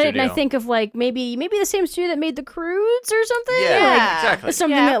look some at other it and I studio. think of like maybe the same studio that made The Croods or something. Yeah, Yeah. exactly.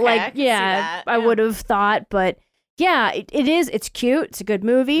 Something Yeah, that okay, I like can see yeah, that, I yeah. would have thought, but yeah, it is. It's cute. It's a good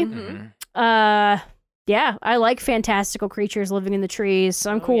movie. Mhm. Mhm. Yeah, I like fantastical creatures living in the trees. So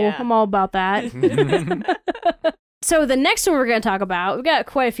I'm Oh, cool. yeah. I'm all about that. So the next one we're going to talk about, we've got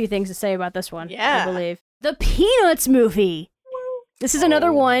quite a few things to say about this one, I Yeah. believe. The Peanuts movie. This is another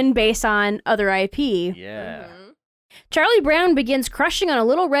Oh. one based on other IP. Yeah. Mhm. Charlie Brown begins crushing on a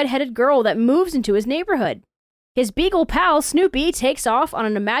little red-headed girl that moves into his neighborhood. His beagle pal, Snoopy, takes off on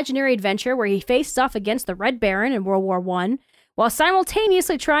an imaginary adventure where he faces off against the Red Baron in World War I, while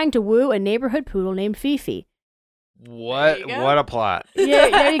simultaneously trying to woo a neighborhood poodle named Fifi. What you go. what a plot. Yeah,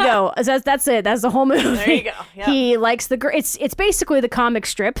 there you go. That's it. That's the whole movie. There you go. Yeah. He likes the girl. It's basically the comic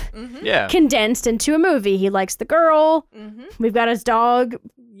strip Mhm. Yeah. condensed into a movie. He likes the girl. Mhm. We've got his dog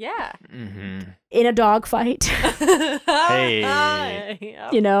Yeah. Mm-hmm. in a dog fight. Hey. Yeah.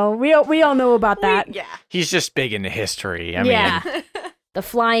 You know, we all know about that. Yeah. He's just big into history. I Yeah. mean, The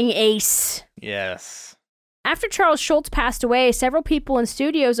flying ace. yes. After Charles Schultz passed away, several people in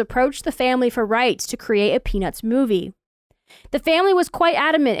studios approached the family for rights to create a Peanuts movie. The family was quite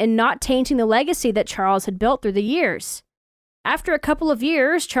adamant in not tainting the legacy that Charles had built through the years. After a couple of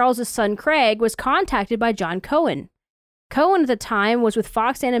years, Charles's son Craig was contacted by John Cohen. Cohen at the time was with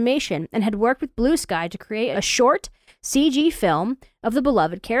Fox Animation and had worked with Blue Sky to create a short CG film of the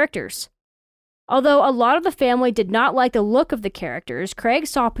beloved characters. Although a lot of the family did not like the look of the characters, Craig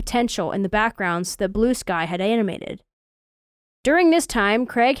saw potential in the backgrounds that Blue Sky had animated. During this time,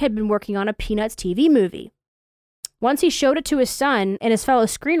 Craig had been working on a Peanuts TV movie. Once he showed it to his son and his fellow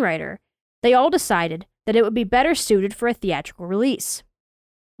screenwriter, they all decided that it would be better suited for a theatrical release.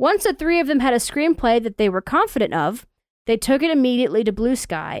 Once the three of them had a screenplay that they were confident of, they took it immediately to Blue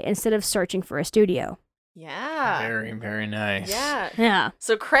Sky instead of searching for a studio. Yeah. Very, very nice. Yeah. Yeah.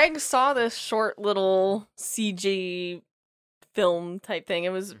 So Craig saw this short little CG film type thing.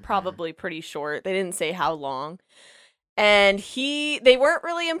 It was probably pretty short. They didn't say how long. And they weren't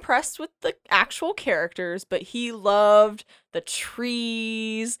really impressed with the actual characters, but he loved the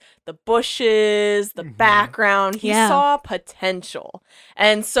trees, the bushes, the background. He Yeah. saw potential.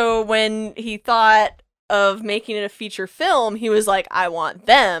 And so when he thought of making it a feature film, he was like, I want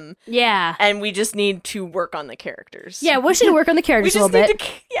them, Yeah. and we just need to work on the characters. Yeah, we should work on the we characters a just little need bit.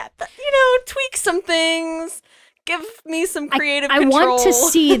 to, tweak some things. Give me some creative I control. want to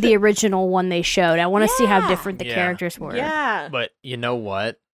see the original one they showed. I want to see how Yeah. different the Yeah. characters were. Yeah. But you know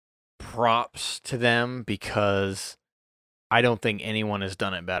what? Props to them because I don't think anyone has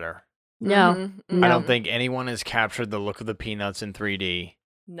done it better. No. Mhm, I No. don't think anyone has captured the look of the Peanuts in 3D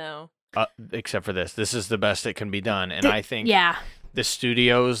No. except for this. This is the best it can be done. And I think Yeah. the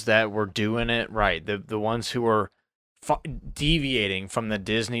studios that were doing it right, the ones who were deviating from the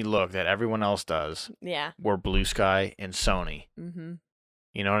Disney look that everyone else does, Yeah. were Blue Sky and Sony. Mm-hmm.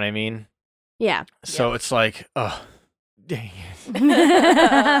 You know what I mean? Yeah. So it's like, oh, dang it.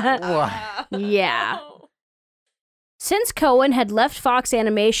 Yeah. Since Cohen had left Fox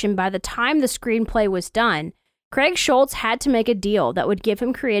Animation by the time the screenplay was done, Craig Schultz had to make a deal that would give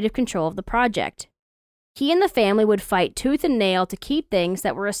him creative control of the project. he and the family would fight tooth and nail to keep things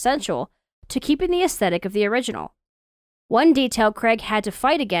that were essential to keeping the aesthetic of the original. One detail Craig had to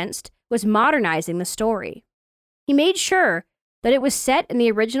fight against was modernizing the story. He made sure that it was set in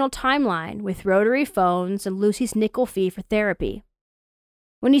the original timeline with rotary phones and Lucy's nickel fee for therapy.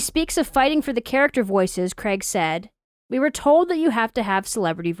 When he speaks of fighting for the character voices, Craig said, "We were told that you have to have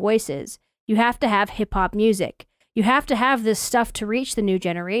celebrity voices. You have to have hip-hop music. You have to have this stuff to reach the new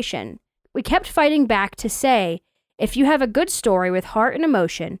generation. We kept fighting back to say, if you have a good story with heart and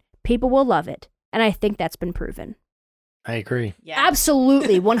emotion, people will love it. And I think that's been proven." I agree. Yeah.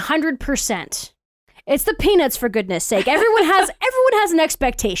 Absolutely, 100%. It's the Peanuts, for goodness sake. Everyone has an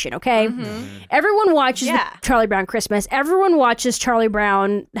expectation, okay? Everyone watches the Charlie Brown Christmas. Everyone watches Charlie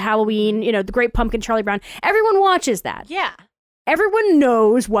Brown Halloween, the Great Pumpkin Charlie Brown. Everyone watches that. Yeah. Everyone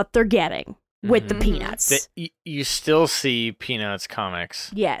knows what they're getting with the Peanuts. You still see Peanuts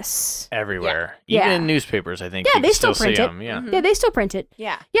comics Yes. everywhere. Yeah. Even in newspapers, I think. Yeah, you they can still print see it. them. Yeah. Yeah, they still print it.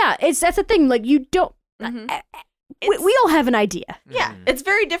 Yeah. Yeah, that's the thing. Like, you don't... We all have an idea. Yeah, it's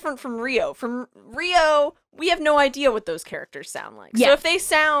very different from Rio. From Rio, we have no idea what those characters sound like. Yeah. So if they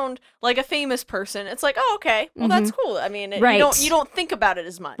sound like a famous person, it's like, oh, okay, well, that's cool. I mean, Right. you don't think about it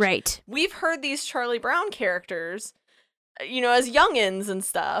as much. Right. We've heard these Charlie Brown characters, as youngins and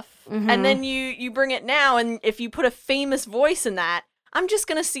stuff, and then you bring it now, and if you put a famous voice in that, I'm just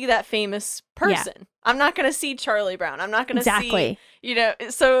gonna see that famous person. I'm not gonna see Charlie Brown. I'm not gonna Exactly. see,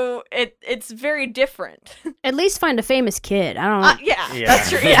 so it's very different. At least find a famous kid. I don't know. Yeah. That's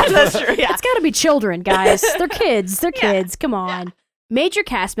true. Yeah, that's true. Yeah. It's got to be children, guys. They're kids. They're Yeah. kids. Come on. Major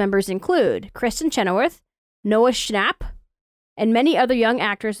cast members include Kristen Chenoweth, Noah Schnapp, and many other young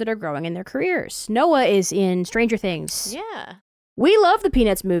actors that are growing in their careers. Noah is in Stranger Things. Yeah, We love the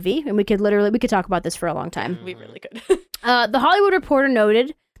Peanuts movie, and we could talk about this for a long time. we really could. The Hollywood Reporter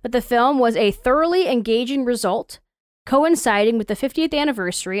noted that the film was a thoroughly engaging result, coinciding with the 50th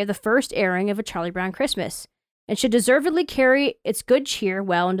anniversary of the first airing of A Charlie Brown Christmas, and should deservedly carry its good cheer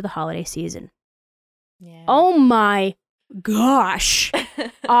well into the holiday season. Yeah. Oh my gosh.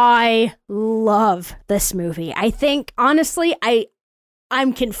 I love this movie. I think, honestly,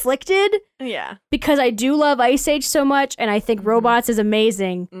 I'm conflicted Yeah. because I do love Ice Age so much, and I think Robots is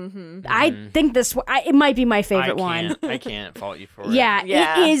amazing. Mm-hmm. I think it might be my favorite one. I can't fault you for it. Yeah,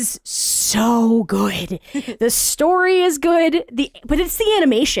 Yeah. it is so good. The story is good, but it's the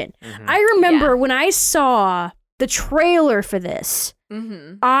animation. I remember when I saw the trailer for this,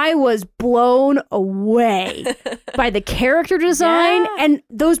 I was blown away by the character design, and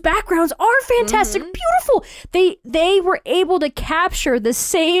those backgrounds are fantastic, beautiful. They were able to capture the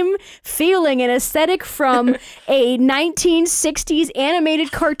same feeling and aesthetic from a 1960s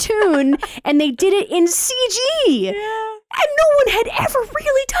animated cartoon, and they did it in CG. And no one had ever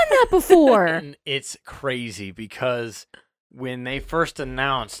really done that before. And it's crazy because when they first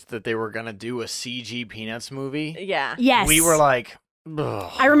announced that they were going to do a CG Peanuts movie, Yeah. Yes. we were like,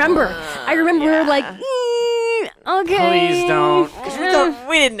 ugh. I remember we were like, okay. Please don't.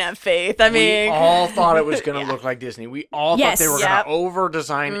 We didn't have faith. I mean, we all thought it was going to look like Disney. We all Yes. thought they were Yep. going to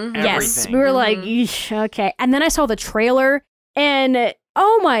over-design everything. Yes, we were like, "Eesh, okay." And then I saw the trailer, and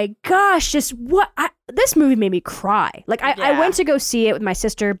oh my gosh, this movie made me cry. Like, I Yeah. went to go see it with my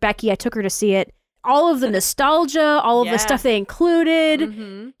sister, Becky. I took her to see it. All of the nostalgia, all of the Yeah. stuff they included.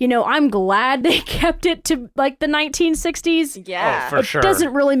 I'm glad they kept it to like the 1960s. yeah. Oh, for sure. It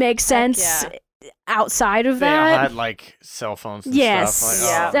doesn't really make sense outside of They all that. had like cell phones and Yes, stuff.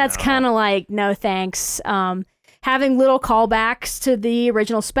 Like, oh, that's no. kind of like no thanks. Having little callbacks to the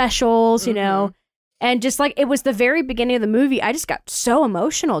original specials, and just like it was the very beginning of the movie, I just got so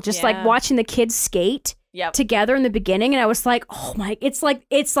emotional, just like Yeah. watching the kids skate Yep. together in the beginning, and I was like, oh my, it's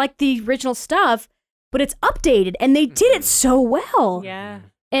like the original stuff, but it's updated, and they did it so well. Yeah.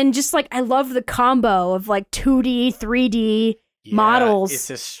 And just like I love the combo of like 2D, 3D Yeah, models. It's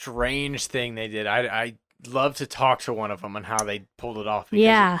a strange thing they did. I love to talk to one of them and how they pulled it off. Because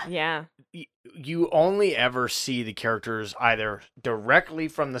Yeah. Yeah. you only ever see the characters either directly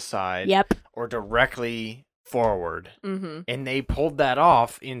from the side Yep. or directly forward. Mm-hmm. And they pulled that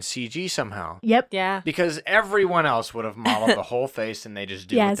off in CG somehow. Yep. Yeah. Because everyone else would have modeled the whole face and they just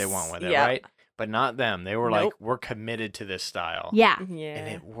do what they Yes. want with it, Yep. right? But not them. They were like, Nope. we're committed to this style. Yeah. Yeah. And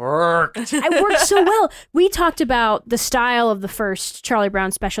it worked. It worked so well. We talked about the style of the first Charlie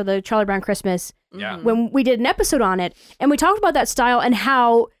Brown special, the Charlie Brown Christmas, Yeah. when we did an episode on it. And we talked about that style and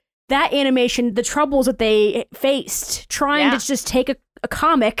how that animation, the troubles that they faced trying Yeah. to just take a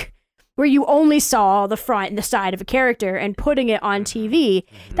comic where you only saw the front and the side of a character and putting it on TV.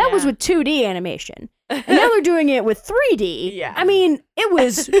 That was Yeah. with 2D animation. And now they're doing it with 3D. Yeah. I mean, it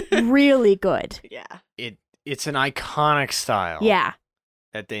was really good. Yeah. it's an iconic style. Yeah.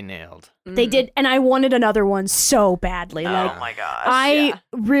 That they nailed. They did, and I wanted another one so badly. Like, Oh my gosh.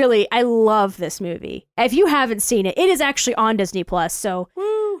 I love this movie. If you haven't seen it, it is actually on Disney Plus, so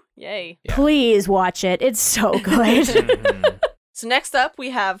Woo! Yay. Yeah. please watch it. It's so good. Mhm. So next up,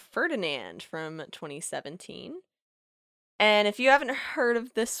 we have Ferdinand from 2017. And if you haven't heard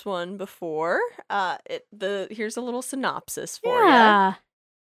of this one before, here's a little synopsis for you. Yeah.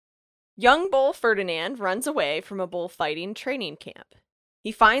 Young bull Ferdinand runs away from a bullfighting training camp.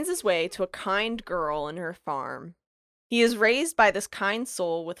 He finds his way to a kind girl in her farm. He is raised by this kind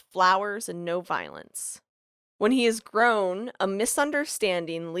soul with flowers and no violence. When he is grown, a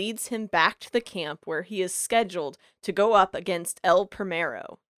misunderstanding leads him back to the camp where he is scheduled to go up against El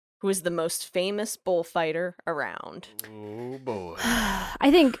Primero, who is the most famous bullfighter around. Oh boy. I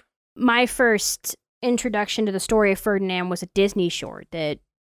think my first introduction to the story of Ferdinand was a Disney short that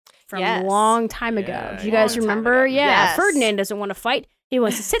from Yes. a long time ago. Yeah, Do you guys long time remember? ago. Yeah, Yes. Ferdinand doesn't want to fight. He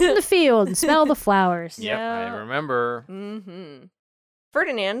wants to sit in the field and smell the flowers. Yep, I Yeah. remember. Mm-hmm.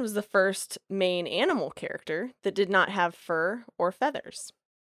 Ferdinand was the first main animal character that did not have fur or feathers.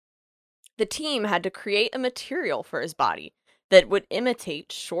 The team had to create a material for his body that would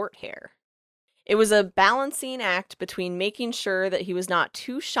imitate short hair. It was a balancing act between making sure that he was not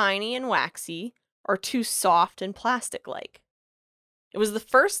too shiny and waxy or too soft and plastic-like. It was the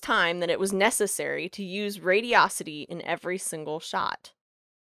first time that it was necessary to use radiosity in every single shot.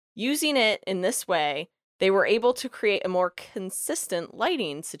 Using it in this way, they were able to create a more consistent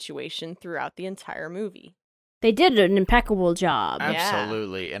lighting situation throughout the entire movie. They did an impeccable job. Yeah.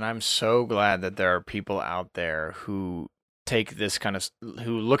 Absolutely. And I'm so glad that there are people out there who take this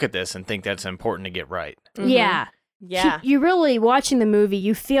who look at this and think that's important to get right. Yeah. Yeah. You really, watching the movie,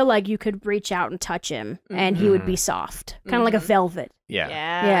 you feel like you could reach out and touch him and he would be Mhm. soft. Kind of like a velvet. Yeah.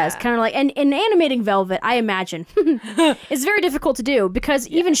 Yeah, it's kind of like, and in animating velvet, I imagine, it's very difficult to do because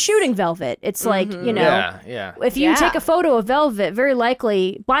even Yes. shooting velvet, it's like, you know, Yeah. if you Yeah. take a photo of velvet, very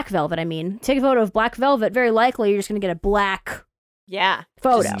likely, black velvet, I mean, take a photo of black velvet, very likely you're just going to get a black Yeah.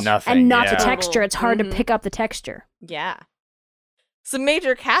 photo. Just nothing, and not the yeah. texture. It's hard Mhm. to pick up the texture. Yeah. Some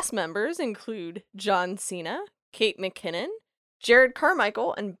major cast members include John Cena, Kate McKinnon, Jared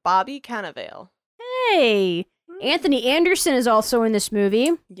Carmichael, and Bobby Cannavale. Hey, Anthony Anderson is also in this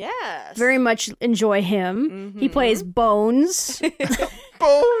movie. Yes. Very much enjoy him. He Mhm. plays Bones.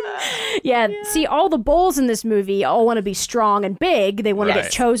 Bones. Yeah, see, all the bulls in this movie all want to be strong and big. They want to Right.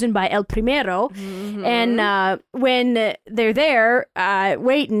 get chosen by El Primero. Mhm. And when they're there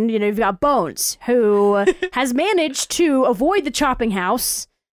waiting, you know, you've got Bones, who has managed to avoid the chopping house,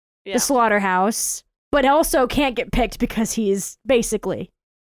 Yeah. the slaughterhouse, but also can't get picked because he's basically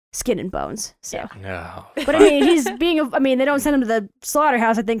skin and bones. So, No. but I mean, they don't send him to the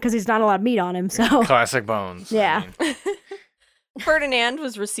slaughterhouse, I think, because he's not a lot of meat on him. So, Classic Bones. I Yeah. mean, Ferdinand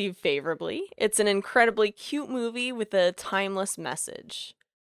was received favorably. It's an incredibly cute movie with a timeless message.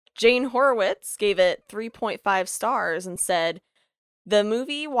 Jane Horowitz gave it 3.5 stars and said, "The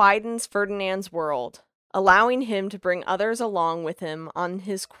movie widens Ferdinand's world, allowing him to bring others along with him on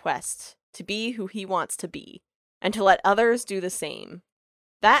his quest to be who he wants to be, and to let others do the same.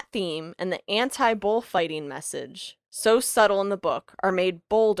 That theme and the anti-bullfighting message, so subtle in the book, are made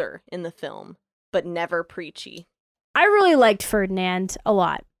bolder in the film, but never preachy." I really liked Ferdinand a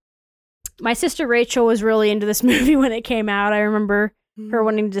lot. My sister Rachel was really into this movie when it came out. I remember her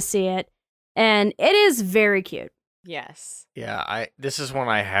wanting to see it. And it is very cute. Yes. yeah, this is one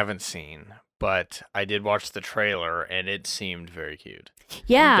I haven't seen, but I did watch the trailer and it seemed very cute.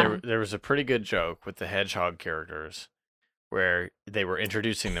 Yeah. There was a pretty good joke with the hedgehog characters where they were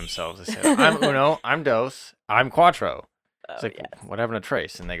introducing themselves. They said, "I'm Uno, I'm Dos, I'm Quattro." It's like, what happened to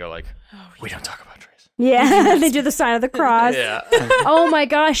Trace? And they go like, "We don't talk about Trace." Yeah, they do the sign of the cross. Yeah. Oh my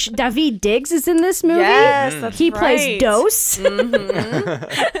gosh, David Diggs is in this movie. Yes, Mhm. that's He right. plays Dos.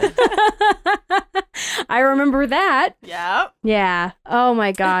 Mhm. I remember that. Yep. Yeah. Oh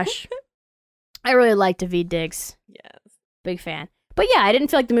my gosh. I really like David Diggs. Yes. Big fan. But yeah, I didn't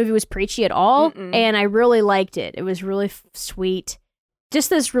feel like the movie was preachy at all, Mm-mm. and I really liked it. It was really sweet. Just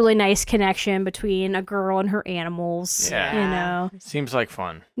this really nice connection between a girl and her animals. Yeah. You know. Seems like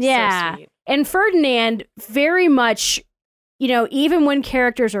fun. Yeah. So sweet. And Ferdinand very much, you know, even when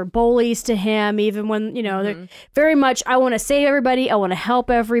characters are bullies to him, even when, you know, they're Mhm. very much, I want to save everybody, I want to help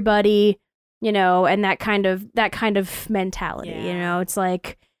everybody, you know, and that kind of mentality, you Yeah. know, it's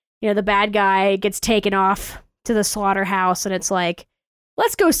like, you know, the bad guy gets taken off to the slaughterhouse and it's like,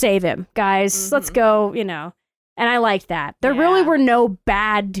 let's go save him, guys. Let's Mhm. go, you know. And I liked that. There really Yeah. were no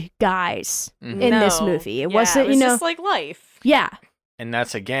bad guys Mhm. in this No. movie. It Yeah, wasn't, it was you know, just like life. yeah. And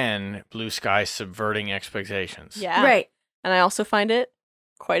that's, again, Blue Sky subverting expectations. Yeah. Right. And I also find it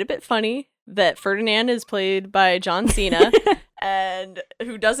quite a bit funny that Ferdinand is played by John Cena and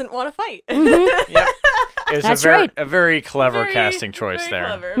who doesn't want to fight. Mhm. Yep. It was That's a very clever Very- casting choice very there.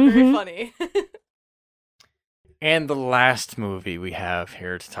 Clever, Mhm. very funny. And the last movie we have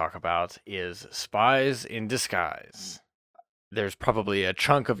here to talk about is Spies in Disguise. There's probably a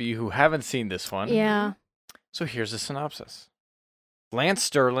chunk of you who haven't seen this one. Yeah. So here's a synopsis. Lance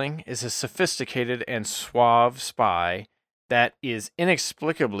Sterling is a sophisticated and suave spy that is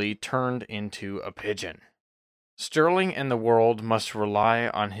inexplicably turned into a pigeon. Sterling and the world must rely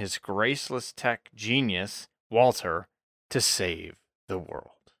on his graceless tech genius, Walter, to save the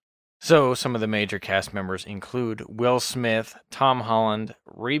world. So, some of the major cast members include Will Smith, Tom Holland,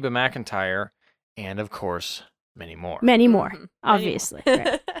 Reba McEntire, and of course, many more. Many more, Mhm. obviously.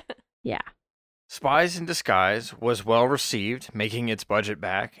 Right. Yeah. Spies in Disguise was well received, making its budget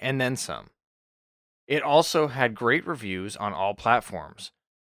back, and then some. It also had great reviews on all platforms.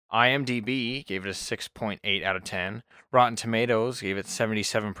 IMDb gave it a 6.8 out of 10, Rotten Tomatoes gave it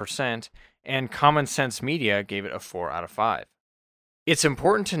 77%, and Common Sense Media gave it a 4 out of 5. It's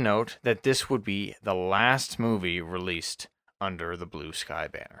important to note that this would be the last movie released under the Blue Sky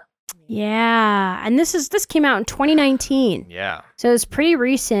banner. Yeah. And this came out in 2019. Yeah. So it's pretty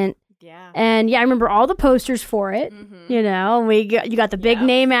recent. Yeah. And yeah, I remember all the posters for it. Mhm. You know, you got the big Yep.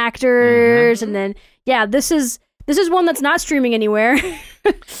 name actors, Mhm. and then yeah, this is one that's not streaming anywhere.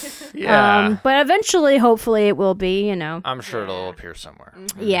 Yeah. But eventually, hopefully, it will be. You know, I'm sure it'll Yeah. appear somewhere.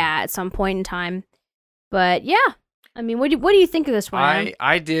 Mhm. yeah, at some point in time. But yeah, I mean, what do you think of this one? Adam?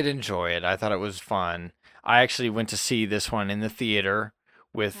 I did enjoy it. I thought it was fun. I actually went to see this one in the theater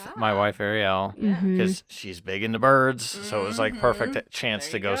with my Ah. wife Ariel Mhm. because she's big into birds, so it was like perfect Mhm. chance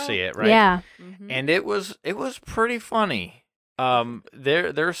There to you go go. see it, right? Yeah. Mhm. And it was pretty funny.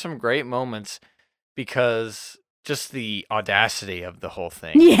 There's some great moments because just the audacity of the whole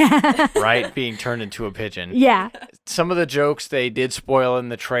thing, Yeah. right? Being turned into a pigeon. Yeah. Some of the jokes they did spoil in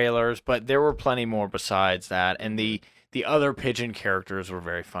the trailers, but there were plenty more besides that, and the other pigeon characters were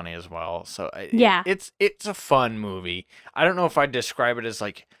very funny as well. So Yeah. it's a fun movie. I don't know if I'd describe it as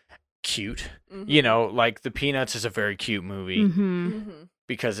like cute. Mhm. You know, like The Peanuts is a very cute movie hmm Mhm.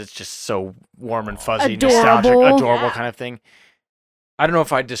 because it's just so warm and fuzzy, Adorable. nostalgic, adorable Yeah. kind of thing. I don't know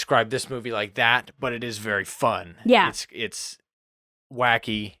if I'd describe this movie like that, but it is very fun. Yeah. It's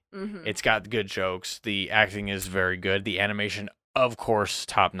wacky. Mhm. It's got good jokes. The acting is very good. The animation, of course,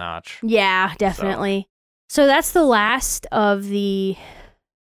 top notch. Yeah, definitely. So that's the last of the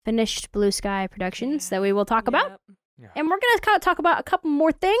finished Blue Sky productions that we will talk about. Yep. And we're going to talk about a couple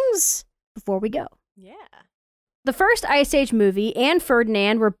more things before we go. Yeah. The first Ice Age movie and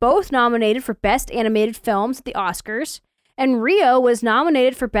Ferdinand were both nominated for Best Animated Films at the Oscars, and Rio was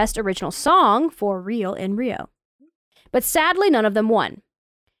nominated for Best Original Song for Real in Rio. But sadly, none of them won.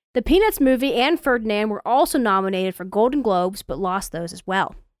 The Peanuts movie and Ferdinand were also nominated for Golden Globes, but lost those as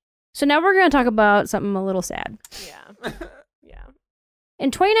well. So now we're going to talk about something a little sad. Yeah. Yeah.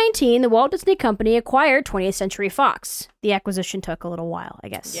 In 2019, the Walt Disney Company acquired 20th Century Fox. The acquisition took a little while, I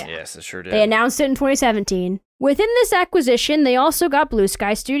guess. Yeah. Yes, it sure did. They announced it in 2017. Within this acquisition, they also got Blue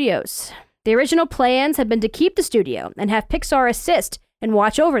Sky Studios. The original plans had been to keep the studio and have Pixar assist and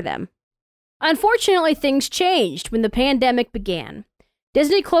watch over them. Unfortunately, things changed when the pandemic began.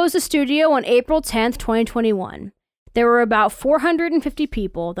 Disney closed the studio on April 10th, 2021. There were about 450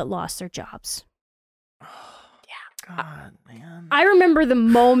 people that lost their jobs. God, man. I remember the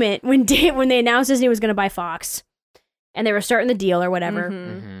moment when they announced Disney was going to buy Fox and they were starting the deal or whatever.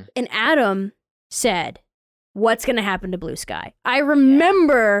 Mhm. Mhm. And Adam said, "What's going to happen to Blue Sky?" I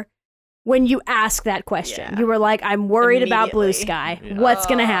remember when you asked that question. Yeah. You were like, "I'm worried about Blue Immediately. Sky. Yeah. What's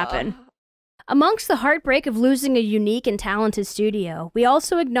going to happen?" Uh, Amongst the heartbreak of losing a unique and talented studio, we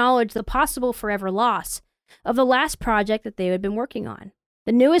also acknowledge the possible forever loss of the last project that they had been working on.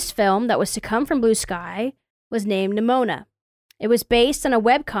 The newest film that was to come from Blue Sky was named Nimona. It was based on a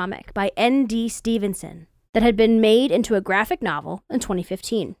webcomic by N.D. Stevenson that had been made into a graphic novel in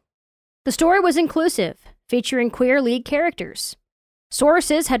 2015. The story was inclusive, featuring queer lead characters.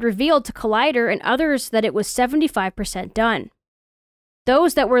 Sources had revealed to Collider and others that it was 75% done.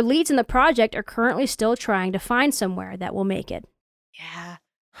 Those that were leads in the project are currently still trying to find somewhere that will make it. Yeah.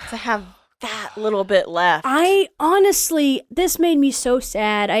 To have that little bit left. I honestly, this made me so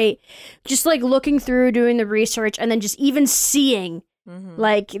sad. I just like looking through, doing the research, and then just even seeing Mhm.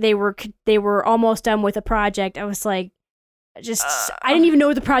 like they were almost done with a project. I was like, I didn't even know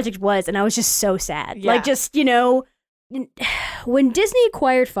what the project was, and I was just so sad. Yeah. Like, just, you know, when Disney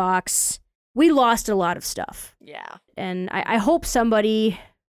acquired Fox, we lost a lot of stuff. Yeah. And I hope somebody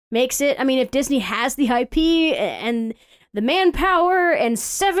makes it. I mean, if Disney has the IP and the manpower and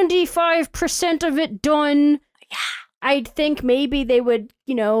 75% of it done, I think maybe they would,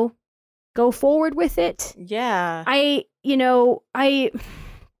 go forward with it. Yeah.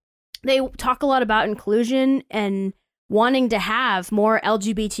 They talk a lot about inclusion and wanting to have more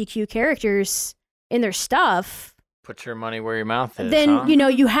LGBTQ characters in their stuff. Put your money where your mouth is. Then, huh?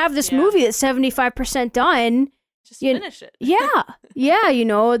 you have this Yeah. movie that's 75% done. Just You- finish it. Yeah.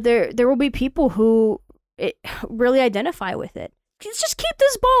 There will be people who really identify with it. Just keep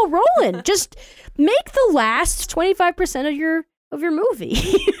this ball rolling. Just make the last 25% of your movie.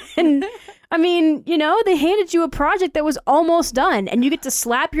 And I mean, they handed you a project that was almost done and you get to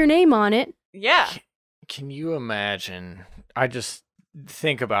slap your name on it. Yeah. Can you imagine? I just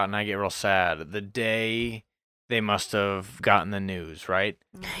think about it and I get real sad. The day they must have gotten the news, right?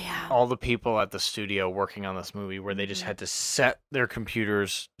 Yeah. All the people at the studio working on this movie where they just had to set their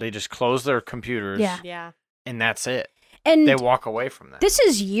computers, they just close their computers, Yeah. Yeah. and that's it. And They walk away from that. this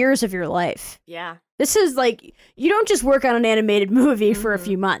is years of your life. Yeah. This is like, you don't just work on an animated movie for a Mhm.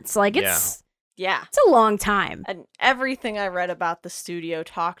 few months. Like, it's Yeah. a long time. And everything I read about the studio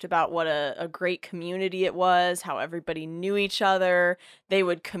talked about what a great community it was, how everybody knew each other. They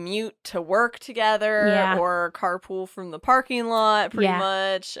would commute to work together Yeah. or carpool from the parking lot pretty Yeah.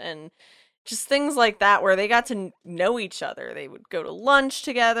 much. And just things like that where they got to know each other. They would go to lunch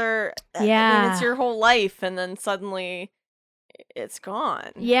together. I mean, Yeah. it's your whole life. And then suddenly it's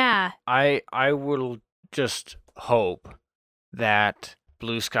gone. Yeah. I will just hope that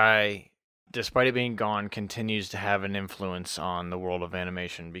Blue Sky, despite it being gone, continues to have an influence on the world of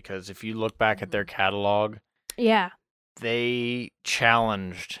animation, because if you look back at their catalog, Yeah. they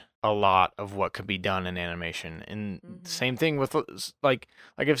challenged a lot of what could be done in animation. And Mhm. same thing with, like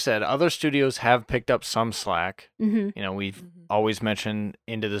I've said, other studios have picked up some slack. Mm-hmm. We've Mhm. always mentioned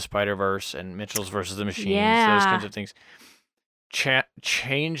Into the Spider-Verse and Mitchell's versus the Machines, those Yeah. kinds of things.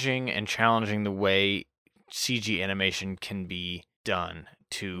 Changing and challenging the way CG animation can be done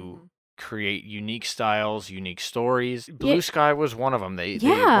to Mhm. create unique styles, unique stories. Blue Sky was one of them. They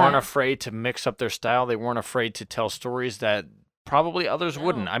Yeah. weren't afraid to mix up their style. They weren't afraid to tell stories that probably others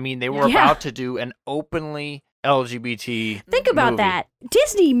wouldn't. No. I mean, they were Yeah. about to do an openly LGBT. Think about movie. that.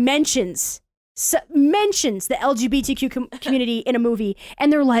 Disney mentions the LGBTQ community in a movie,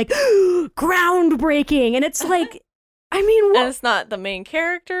 and they're like, groundbreaking. And it's like, I mean, And what? it's not the main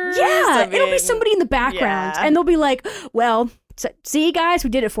character. Yeah, it'll be somebody in the background, and they'll be like, well, see, guys, we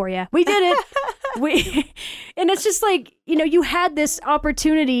did it for you. We did it. And it's just like, you had this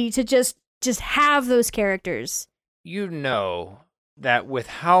opportunity to just have those characters. You know that with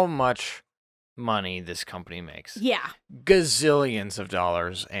how much money this company makes, Yeah. gazillions of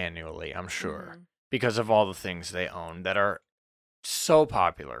dollars annually, I'm sure, Mhm. because of all the things they own that are so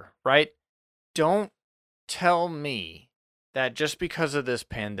popular, right? Don't tell me that just because of this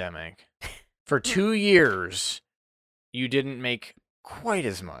pandemic, for 2 years, you didn't make quite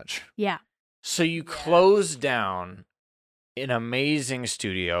as much. Yeah. So you Yeah. closed down an amazing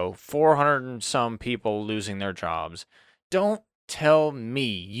studio, 400 and some people losing their jobs. Don't tell me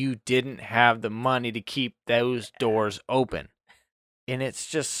you didn't have the money to keep those doors open. And it's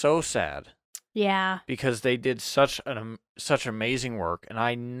just so sad Yeah. because they did such amazing work, and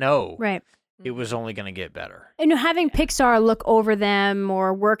I know Right. it was only going to get better. And having Pixar look over them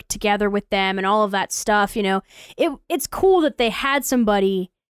or work together with them and all of that stuff, it's cool that they had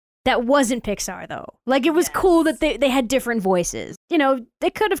somebody that wasn't Pixar, though. Like, it was cool that they had different voices. They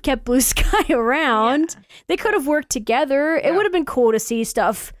could have kept Blue Sky around. Yeah. They could have worked together. It Yeah. would have been cool to see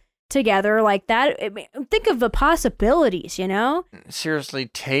stuff together like that. Think of the possibilities, Seriously,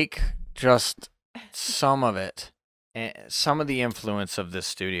 take just some of it, some of the influence of this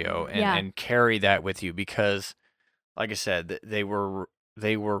studio, Yeah. and carry that with you, because, like I said, they were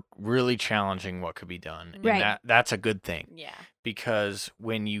really challenging what could be done, and Right. that's a good thing, Yeah. because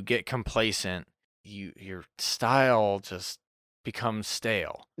when you get complacent, your style just becomes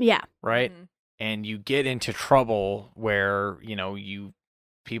stale, Yeah. right? Mhm. And you get into trouble where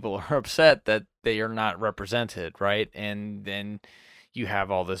people are upset that they are not represented, right? And then you have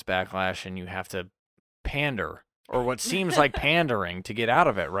all this backlash, and you have to pander, or what seems like pandering, to get out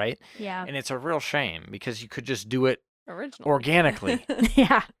of it, right? Yeah. And it's a real shame, because you could just do it Original. organically.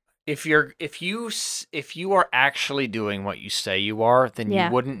 Yeah. If you are actually doing what you say you are, then Yeah.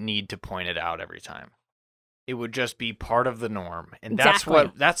 you wouldn't need to point it out every time. it would just be part of the norm. And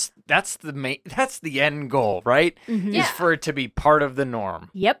Exactly. that's that's the end goal, right? Mhm. Is for it to be part of the norm.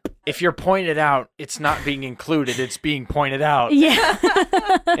 Yep. If you're pointed out, it's not being included, it's being pointed out Yeah.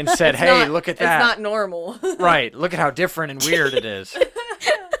 and said, It's "Hey, not- look at that." It's not normal. Right. Look at how different and weird it is.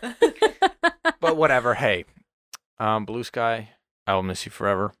 But whatever. Hey, Blue Sky, I will miss you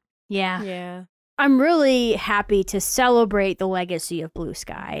forever. Yeah. Yeah. I'm really happy to celebrate the legacy of Blue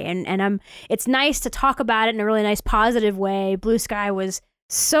Sky, and it's nice to talk about it in a really nice positive way. Blue Sky was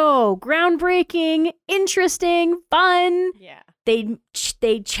so groundbreaking, interesting, fun. Yeah. They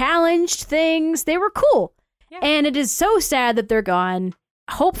challenged things. They were cool. Yeah. And it is so sad that they're gone.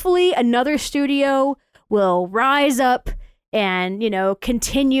 Hopefully another studio will rise up and,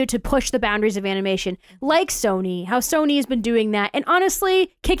 continue to push the boundaries of animation like Sony, how Sony has been doing that. And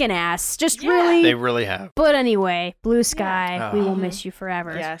honestly, kicking ass. Just Yeah. really. They really have. But anyway, Blue Sky, Yeah. we will Mhm. miss you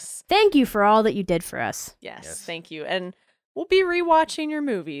forever. Yes. Thank you for all that you did for us. Yes. Yes. Thank you. And we'll be rewatching your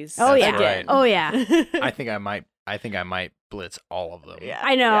movies. Oh, That's yeah. right. Oh, yeah. I think I might blitz all of them. Yeah.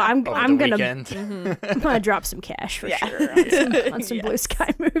 I know. Yeah. I'm Over I'm the gonna weekend. Mhm. I'm gonna drop some cash for Yeah. sure on some Blue Yes.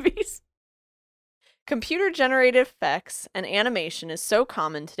 Sky movies. Computer-generated effects and animation is so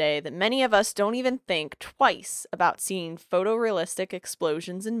common today that many of us don't even think twice about seeing photorealistic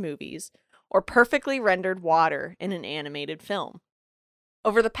explosions in movies or perfectly rendered water in an animated film.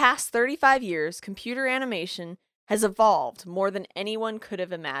 Over the past 35 years, computer animation has evolved more than anyone could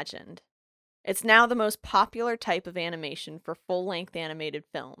have imagined. It's now the most popular type of animation for full-length animated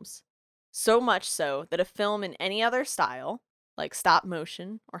films. So much so that a film in any other style, like stop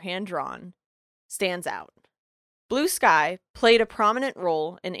motion or hand-drawn, stands out. Blue Sky played a prominent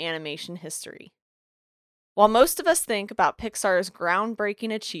role in animation history. While most of us think about Pixar's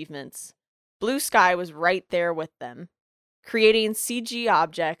groundbreaking achievements, Blue Sky was right there with them, creating CG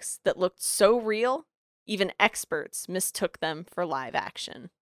objects that looked so real, even experts mistook them for live action.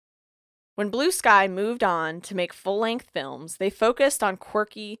 When Blue Sky moved on to make full-length films, they focused on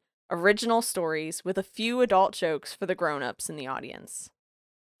quirky, original stories with a few adult jokes for the grown-ups in the audience.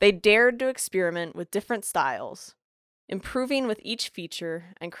 They dared to experiment with different styles, improving with each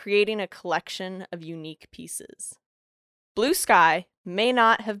feature and creating a collection of unique pieces. Blue Sky may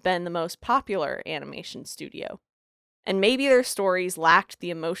not have been the most popular animation studio, and maybe their stories lacked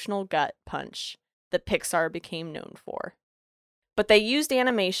the emotional gut punch that Pixar became known for. But they used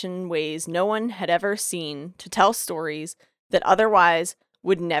animation in ways no one had ever seen to tell stories that otherwise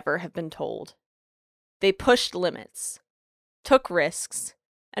would never have been told. They pushed limits, took risks,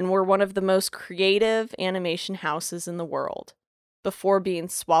 and were one of the most creative animation houses in the world, before being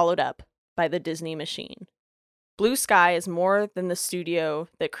swallowed up by the Disney machine. Blue Sky is more than the studio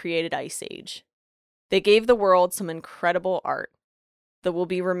that created Ice Age. They gave the world some incredible art that will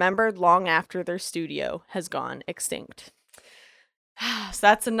be remembered long after their studio has gone extinct. So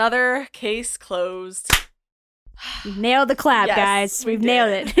that's another case closed. We've nailed the clap, Yes, guys. we We've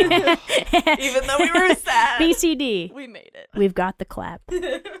nailed did. it. Even though we were sad. BCD. We made it. We've got the clap. No,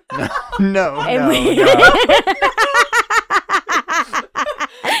 And no, we- no.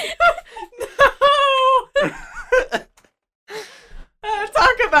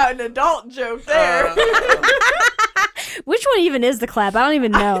 Talk about an adult joke there. Which one even is the clap? I don't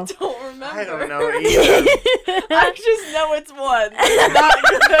even know. I don't remember. I don't know either. I just know it's one. It's not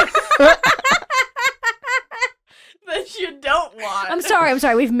that you don't want. I'm sorry.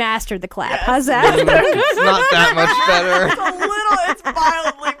 We've mastered the clap. Yes. How's that? It's not that It's much better.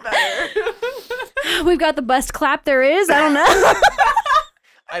 mildly better. We've got the best clap there is. I don't know.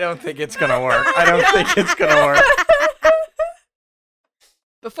 I don't think it's gonna work. I don't think it's gonna work.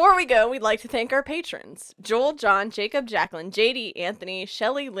 Before we go, we'd like to thank our patrons: Joel, John, Jacob, Jacqueline, JD, Anthony,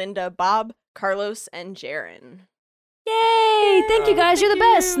 Shelly, Linda, Bob, Carlos, and Jaren. Yay! Thank you guys. You're the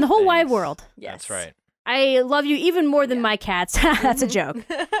Thank best you. in the whole wide Thanks. world. Yes. That's right. I love you even more than my cats. That's a joke.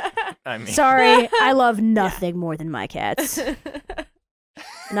 I mean, Sorry, I love nothing more than my cats.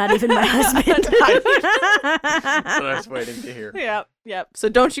 Not even my husband. that's what I was waiting to hear. Yep. So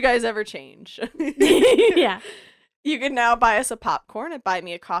don't you guys ever change. Yeah. You can now buy us a popcorn at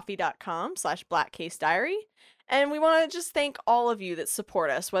buymeacoffee.com/blackcasediary. And we want to just thank all of you that support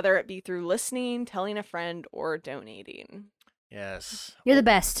us, whether it be through listening, telling a friend, or donating. Yes. You're the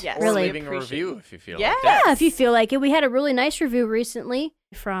best. Yes. Or Really. leaving a appreciate review it. if you feel Yeah. like that. Yeah, if you feel like it. We had a really nice review recently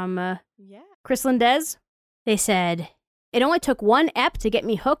from Yeah. Chris Lindez. They said, "It only took one ep to get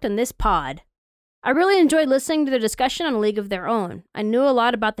me hooked on this pod. I really enjoyed listening to the discussion on A League of Their Own. I knew a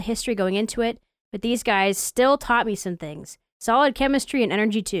lot about the history going into it, but these guys still taught me some things. Solid chemistry and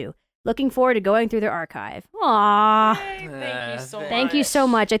energy too. Looking forward to going through their archive. Aww. Thank you so much. Thank you so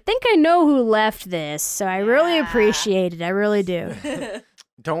much. I think I know who left this, so I really appreciate it. I really do.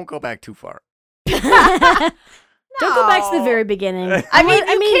 Don't go back too far. Don't go back to the very beginning. I mean,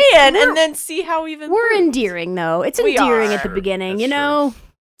 you can, and then see how we've improved. We're endearing, though. It's We endearing are. at the beginning, That's you know?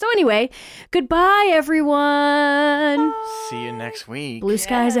 So anyway, goodbye, everyone. See you next week. Blue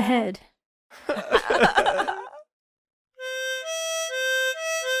skies ahead.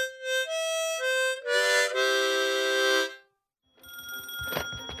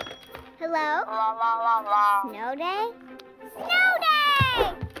 Hello? Snow day? Snow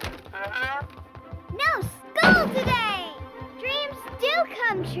day! No school today! Dreams do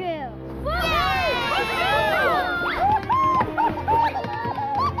come true!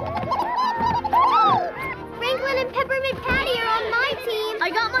 Franklin and Peppermint Patty are on my team! I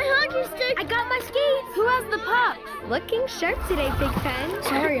got my hockey stick! I got my skates! Who has the puck? Looking sharp today, Big Pen.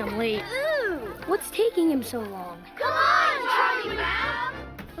 Sorry I'm late. What's taking him so long? Come on, Charlie Brown!